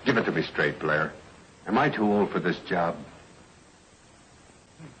 Give it to me straight, Blair. Am I too old for this job?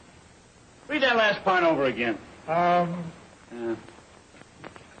 Read that last part over again.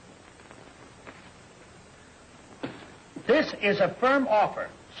 This is a firm offer,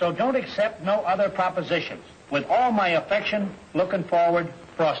 so don't accept no other propositions. With all my affection, looking forward,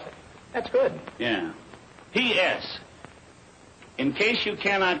 Frosty. That's good. Yeah. P.S. In case you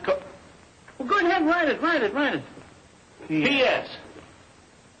cannot cook... Well, go ahead, write it. P.S.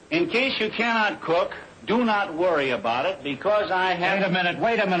 In case you cannot cook, do not worry about it, because I have...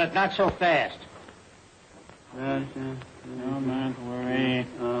 Wait a minute, not so fast. Do not worry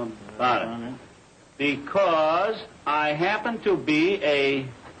about it. Because I happen to be a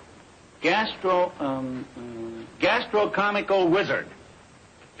gastrocomical wizard.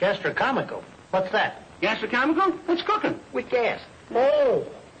 Gastrocomical? What's that? Gastrocomical? That's cooking. With gas. Oh.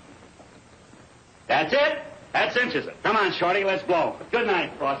 That's it. That cinches it. Come on, Shorty, let's blow. Good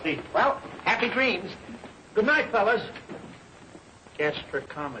night, Frosty. Well, happy dreams. Good night, fellas.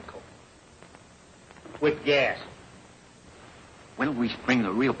 Gastrocomical. With gas. When will we spring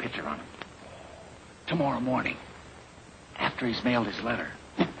the real picture on him? Tomorrow morning. After he's mailed his letter.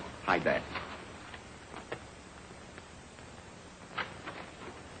 Hide that.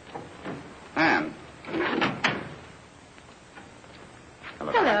 Ann.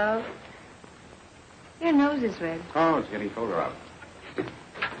 Hello. Your nose is red. Oh, it's getting colder out.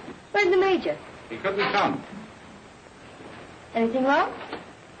 Where's the major? He couldn't come. Anything wrong?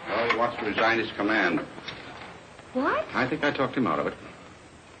 Well, he wants to resign his command. What? I think I talked him out of it.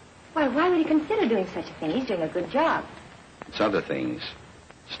 Why would he consider doing such a thing? He's doing a good job. It's other things.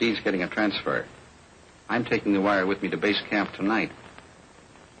 Steve's getting a transfer. I'm taking the wire with me to base camp tonight.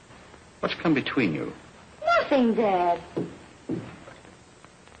 What's come between you? Nothing, Dad.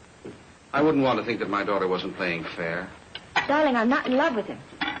 I wouldn't want to think that my daughter wasn't playing fair. Darling, I'm not in love with him.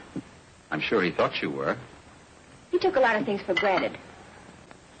 I'm sure he thought you were. He took a lot of things for granted.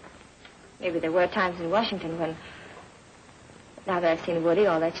 Maybe there were times in Washington when, now that I've seen Woody,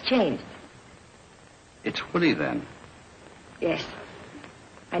 all that's changed. It's Woody, then. Yes.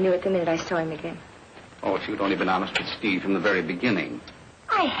 I knew it the minute I saw him again. Oh, if you'd only been honest with Steve from the very beginning.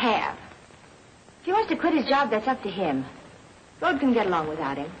 I have. If he wants to quit his job, that's up to him. Road can get along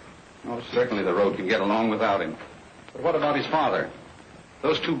without him. Oh, certainly the road can get along without him. But what about his father?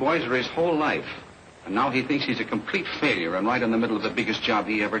 Those two boys are his whole life. And now he thinks he's a complete failure and right in the middle of the biggest job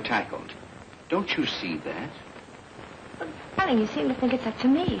he ever tackled. Don't you see that? But, darling, you seem to think it's up to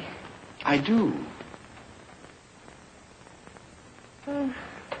me. I do. Well,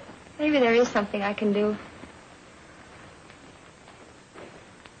 maybe there is something I can do.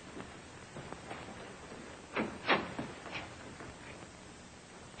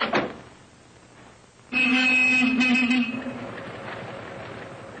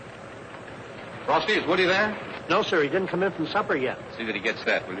 Frosty, is Woody there? No, sir, he didn't come in from supper yet. See that he gets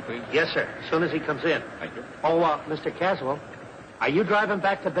that, will you, please? Yes, sir, as soon as he comes in. Thank you. Oh, Mr. Caswell, are you driving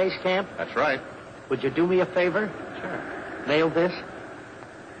back to base camp? That's right. Would you do me a favor? Sure. Mail this?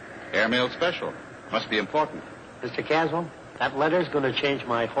 Airmail special. Must be important. Mr. Caswell, that letter's going to change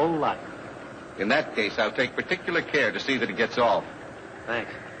my whole life. In that case, I'll take particular care to see that it gets off.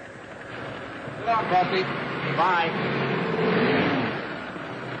 Thanks. Good luck, Frosty. Bye.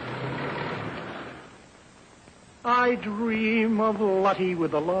 I dream of Lottie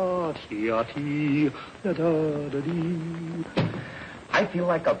with a Lottie, da-da-da-dee. I feel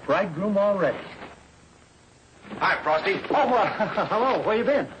like a bridegroom already. Hi, Frosty. Oh, hello. Where you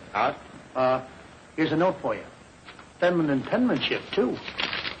been? Out. Here's a note for you. Feminine penmanship, too.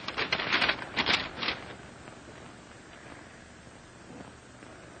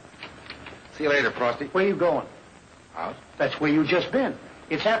 See you later, Frosty. Where you going? Out. That's where you just been.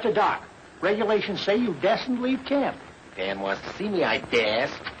 It's after dark. Regulations say you dasn't leave camp. Dan wants to see me, I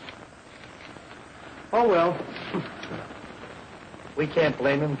dash. Oh, well. We can't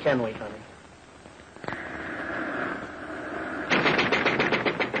blame him, can we, honey?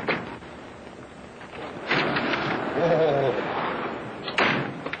 Oh.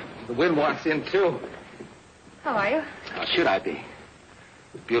 The wind wants in, too. How are you? How should I be?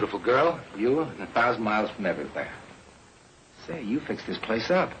 Beautiful girl, you, and 1,000 miles from everywhere. Say, you fixed this place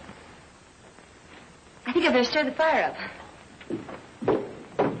up. I think I better stir the fire up.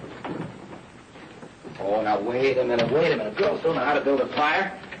 Oh, now, wait a minute. Girls don't know how to build a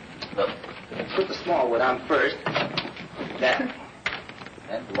fire. Look, put the small wood on first. That.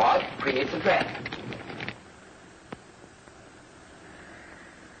 Then log creates a draft.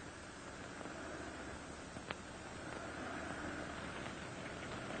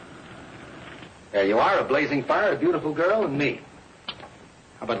 There you are, a blazing fire, a beautiful girl, and me.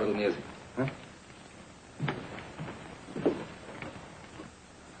 How about a little music, huh?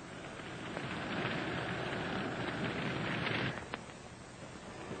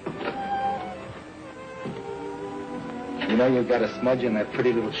 You know you've got a smudge in that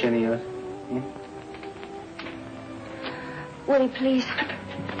pretty little chin of yours? Hmm? Woody, please.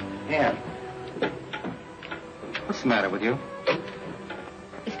 Ann. What's the matter with you?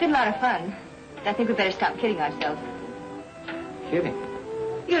 It's been a lot of fun. I think we better stop kidding ourselves. Kidding?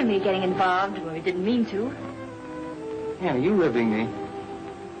 You and me getting involved when we didn't mean to. Ann, are you ribbing me?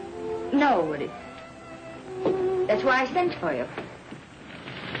 No, Woody. That's why I sent for you.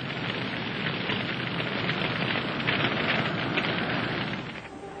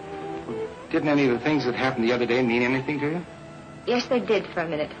 Didn't any of the things that happened the other day mean anything to you? Yes, they did for a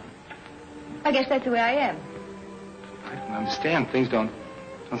minute. I guess that's the way I am. I don't understand. Things don't...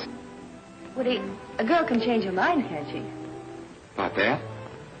 Woody, a girl can change her mind, can't she? About that?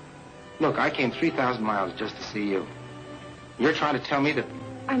 Look, I came 3,000 miles just to see you. You're trying to tell me that...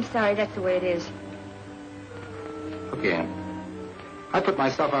 I'm sorry, that's the way it is. Look, Ann, I put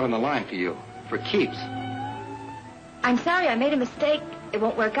myself out on the line for you, for keeps. I'm sorry, I made a mistake. It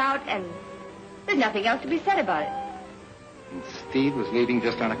won't work out, and there's nothing else to be said about it. And Steve was leaving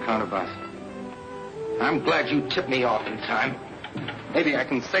just on account of us. I'm glad you tipped me off in time. Maybe I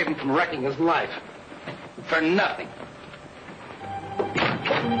can save him from wrecking his life. For nothing. Come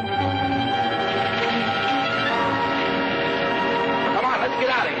on, let's get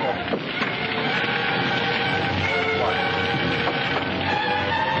out of here. What?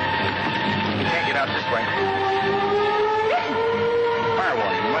 You can't get out this way. Fire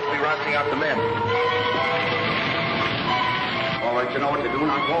warning. You must be rousting out the men. All right, you know what to do.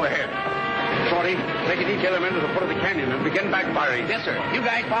 Now go ahead. Shorty, take a detail of men to the foot of the canyon and begin backfiring. Yes, sir. You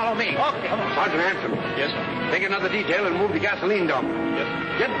guys follow me. Okay, come on. Sergeant Hanson. Yes, sir. Take another detail and move the gasoline dump. Yes.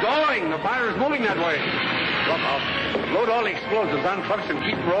 Get going. The fire is moving that way. Look out. Load all the explosives on trucks and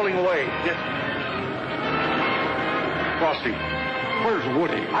keep them rolling away. Yes. Frosty, where's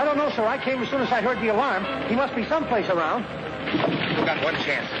Woody? I don't know, sir. I came as soon as I heard the alarm. He must be someplace around. We've got one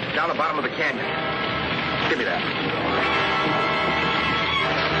chance. Down the bottom of the canyon. Give me that.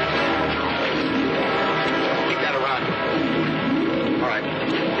 Keep that around. All right.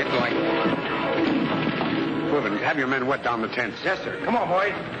 Get going. Quiven, have your men wet down the tents. Yes, sir. Come on,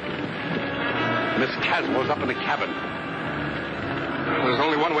 boys. Miss Caswell's up in the cabin. There's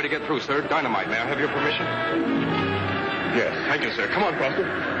only one way to get through, sir. Dynamite. May I have your permission? Yes. Thank you, sir. Come on, Frosty.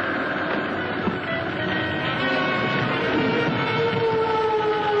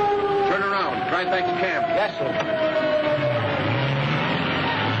 Turn around. Drive back to camp. Yes, sir.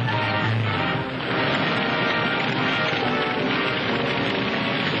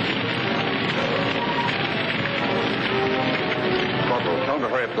 Corporal, tell them to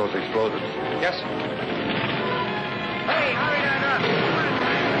hurry up those explosives. Yes, sir. Hey, hurry that up.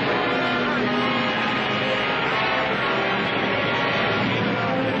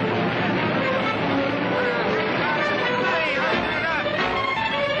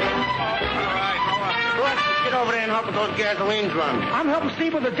 Get over there and help with those gasoline drums. I'm helping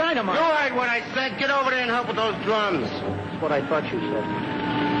Steve with the dynamite. You heard what I said. Get over there and help with those drums. That's what I thought you said.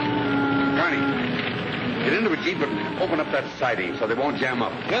 Connie, get into a jeep and open up that siding so they won't jam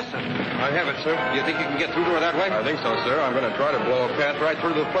up. Yes, sir. I have it, sir. Do you think you can get through to her that way? I think so, sir. I'm going to try to blow a path right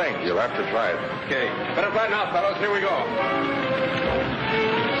through the flames. You'll have to try it. Okay. Better flatten out, fellows. Here we go.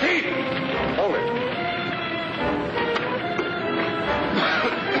 Chief! Hold it.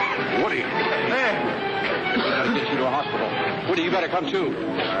 Woody. There. We gotta get you to a hospital. Woody, you better come too.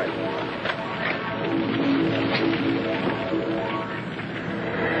 All right.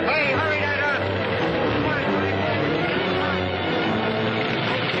 Hey, hurry that up.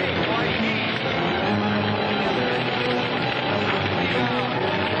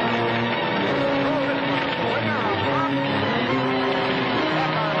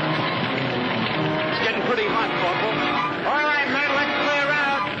 It's getting pretty hot, Corporal. All right, men, let's clear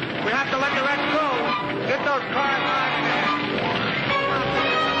out. We have to let the rest go. Get those cars out there.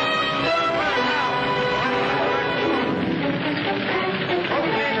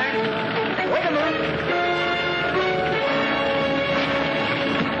 Okay, men. Wait a minute.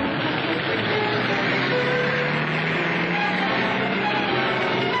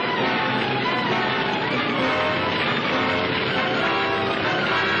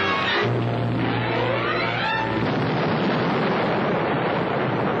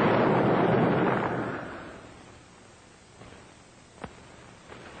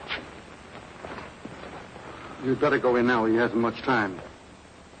 You'd better go in now. He hasn't much time.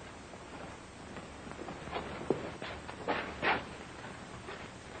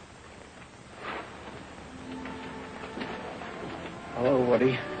 Hello,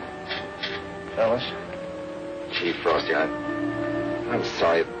 Woody. Fellas. Gee, Frosty, I'm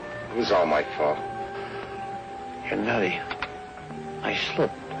sorry. It was all my fault. You're nutty. I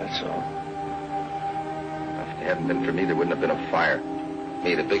slipped, that's all. it hadn't been for me, there wouldn't have been a fire.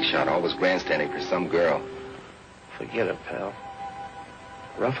 Me, the big shot, always grandstanding for some girl. Forget it, pal.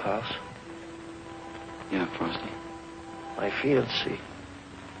 Rough house. Yeah, Frosty. My field, see.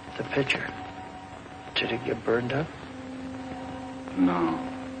 The picture. Did it get burned up? No.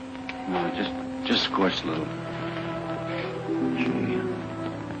 No, just scorched a little. Gee.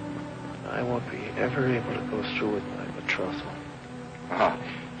 I won't be ever able to go through with my betrothal. Oh,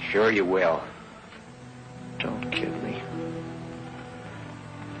 sure you will. Don't kid me.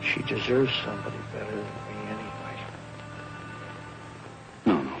 She deserves somebody better than me anyway.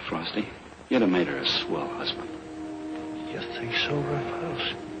 No, Frosty. You'd have made her a swell husband. You think so, Rough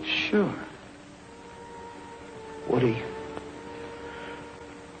House? Sure. Woody.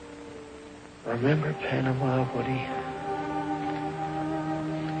 Remember Panama, Woody?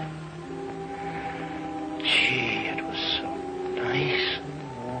 Gee, it was so nice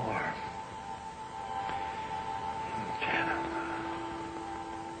and warm. In Panama.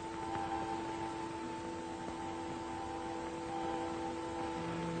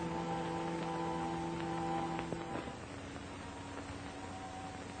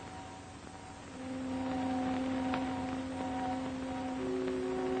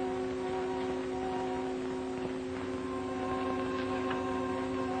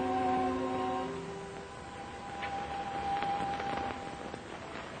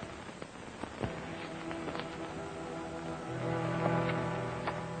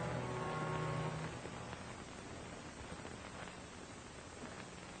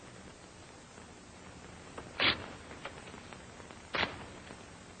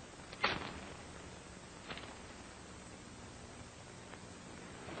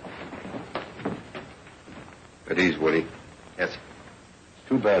 At ease, Woody. Yes. It's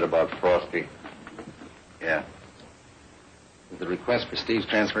too bad about Frosty. Yeah. Has the request for Steve's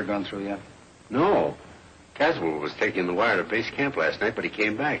transfer gone through yet? No. Caswell was taking the wire to base camp last night, but he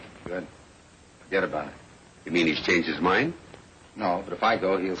came back. Good. Forget about it. You mean he's changed his mind? No, but if I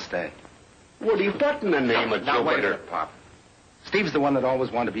go, he'll stay. Woody, what in the name of Now, Joe wait a Butter? minute, Pop. Steve's the one that always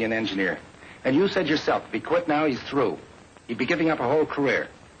wanted to be an engineer. And you said yourself, if he quit now, he's through. He'd be giving up a whole career.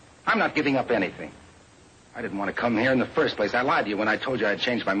 I'm not giving up anything. I didn't want to come here in the first place. I lied to you when I told you I'd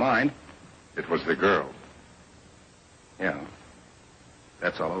changed my mind. It was the girl. Yeah.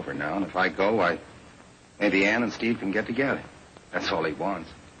 That's all over now, and if I go, maybe Ann and Steve can get together. That's all he wants.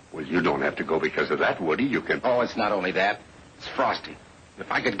 Well, you don't have to go because of that, Woody. You can... Oh, it's not only that. It's Frosty.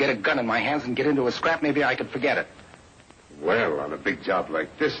 If I could get a gun in my hands and get into a scrap, maybe I could forget it. Well, on a big job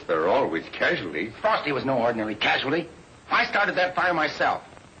like this, there are always casualties. Frosty was no ordinary casualty. I started that fire myself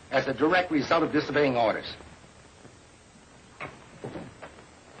as a direct result of disobeying orders.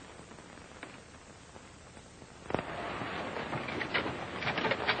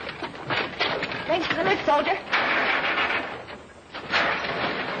 Thanks for the lift, soldier.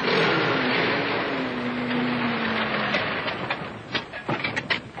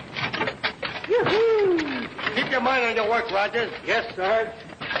 Yoo-hoo! Keep your mind on your work, Rogers. Yes, sir.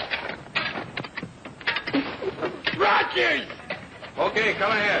 Rogers! Okay,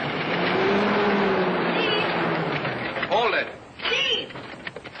 come ahead. Hold it. Steve!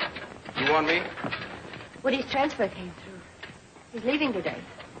 You want me? Woody's transfer came through. He's leaving today.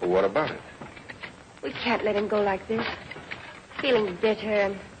 Well, what about it? We can't let him go like this. Feeling bitter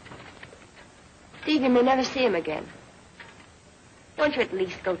and... Steve, you may never see him again. Won't you at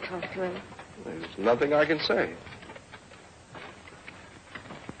least go talk to him? There's nothing I can say.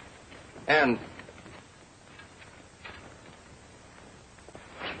 And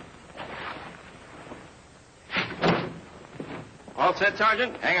All set,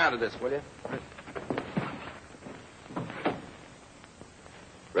 Sergeant? Hang on to this, will you?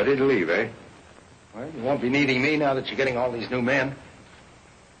 Ready to leave, eh? Well, you won't be needing me now that you're getting all these new men.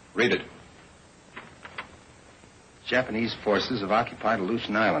 Read it. Japanese forces have occupied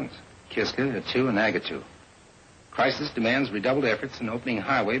Aleutian Islands, Kiska, Attu, and Agatu. Crisis demands redoubled efforts in opening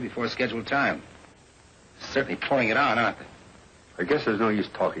highway before scheduled time. Certainly pouring it on, aren't they? I guess there's no use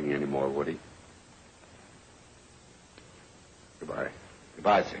talking anymore, Woody. Goodbye.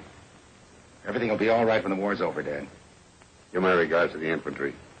 Goodbye, sir. Everything will be all right when the war's over, Dad. Give my regards to the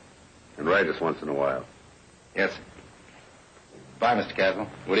infantry. And write us once in a while. Yes, sir. Bye, Mr. Caswell.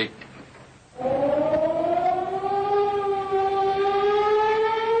 Woody?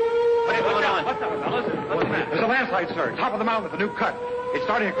 What's up, fellas? What's the matter? There's a landslide, sir. Top of the mountain with a new cut. It's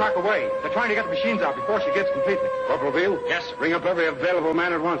starting to crack away. They're trying to get the machines out before she gets completely. Corporal Beale? Yes, sir. Bring up every available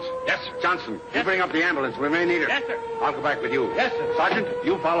man at once. Yes, sir. Johnson, you Yes, bring up the ambulance. We may need her. Yes, sir. I'll go back with you. Yes, sir. Sergeant,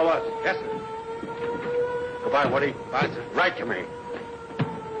 you follow us. Yes, sir. Goodbye, Woody. Bye, sir. Write to me.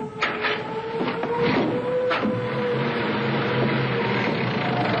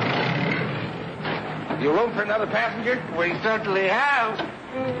 You room for another passenger? We certainly have.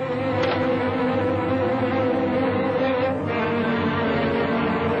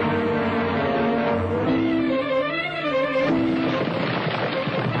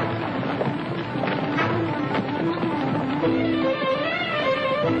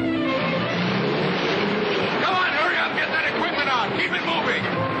 Come on, hurry up. Get that equipment on. Keep it moving.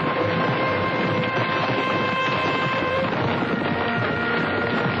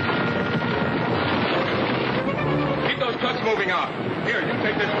 Keep those trucks moving on. Here, you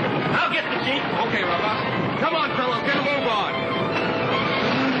take this one. I'll get the Jeep. Okay, Robert. Come on, fellows. Get a move on.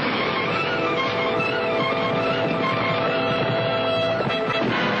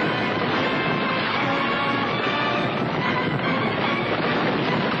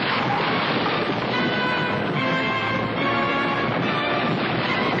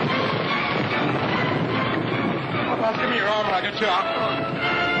 Well, give me your arm and I'll get you out.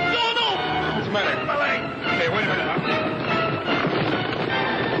 No! What's the matter? My leg. Hey, wait a minute.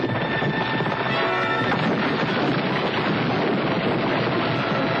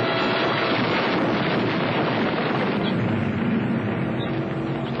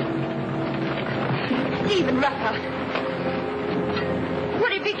 Stephen, rough out.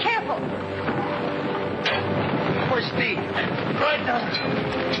 Woody, be careful. Where's Steve? Right now.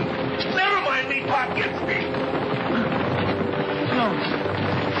 Never mind me, Pop gets me.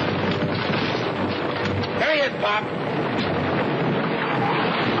 There he is, Pop.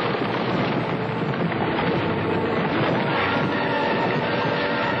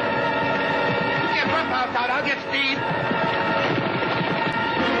 You get Rough House out. I'll get Steve.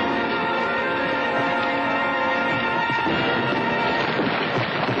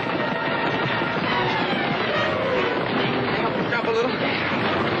 Drop a little.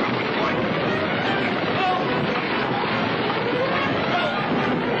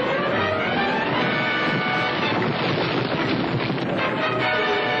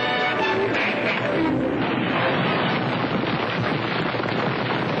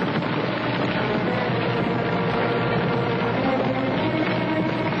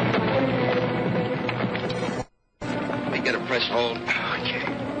 Get a fresh hold. Okay.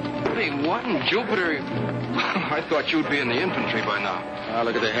 Hey, what in Jupiter? I thought you'd be in the infantry by now. Oh,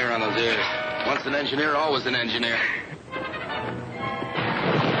 look at the hair on those ears. Once an engineer, always an engineer.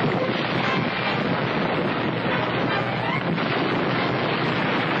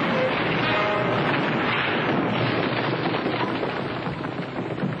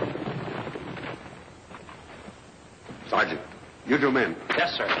 Sergeant, you two men.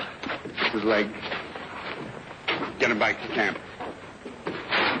 Yes, sir. This is Leg. Get him back to camp.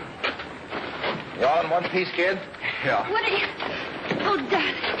 You all in one piece, kid? Yeah. Woody. Oh,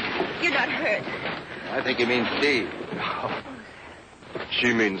 Dad. You're not hurt. I think he means Steve.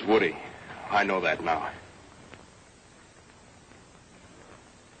 She means Woody. I know that now.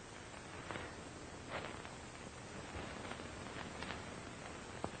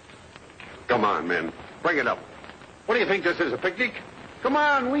 Come on, men. Bring it up. What do you think this is, a picnic? Come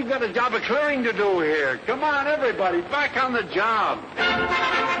on, we've got a job of clearing to do here. Come on, everybody, back on the job.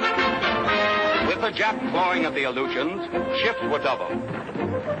 With the Jap clawing at the Aleutians, shifts were doubled.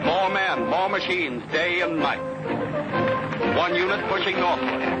 More men, more machines, day and night. One unit pushing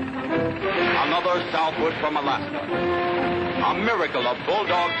northward. Another southward from Alaska. A miracle of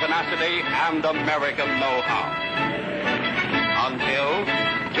bulldog tenacity and American know-how. Until,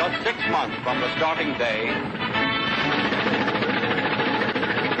 just 6 months from the starting day,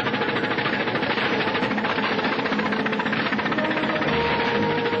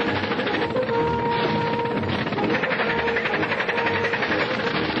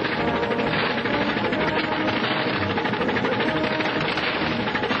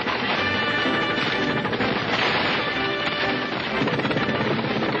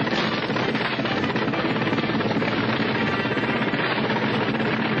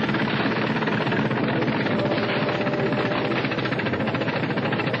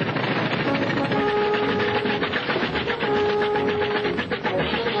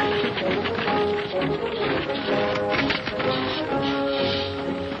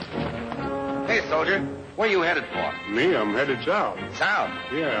 Hey, soldier, where you headed for? Me, I'm headed south. South.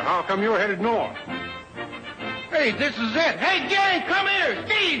 Yeah, how come you're headed north? Hey, this is it. Hey, gang, come here.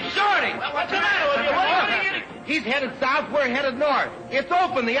 Steve, Shorty. Well, what's the matter with you? What are you getting? He's headed south, we're headed north. It's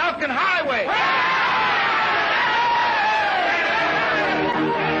open, the Elkin Highway.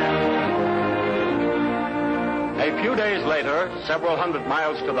 a few days later, several hundred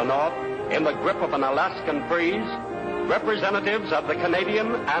miles to the north, in the grip of an Alaskan freeze, representatives of the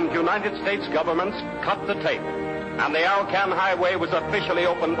Canadian and United States governments cut the tape, and the Alcan Highway was officially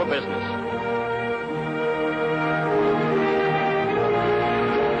open for business.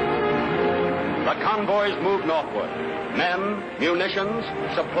 convoys moved northward. Men, munitions,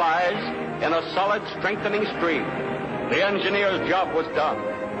 supplies, in a solid, strengthening stream. The engineers' job was done.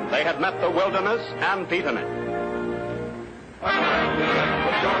 They had met the wilderness and beaten it. I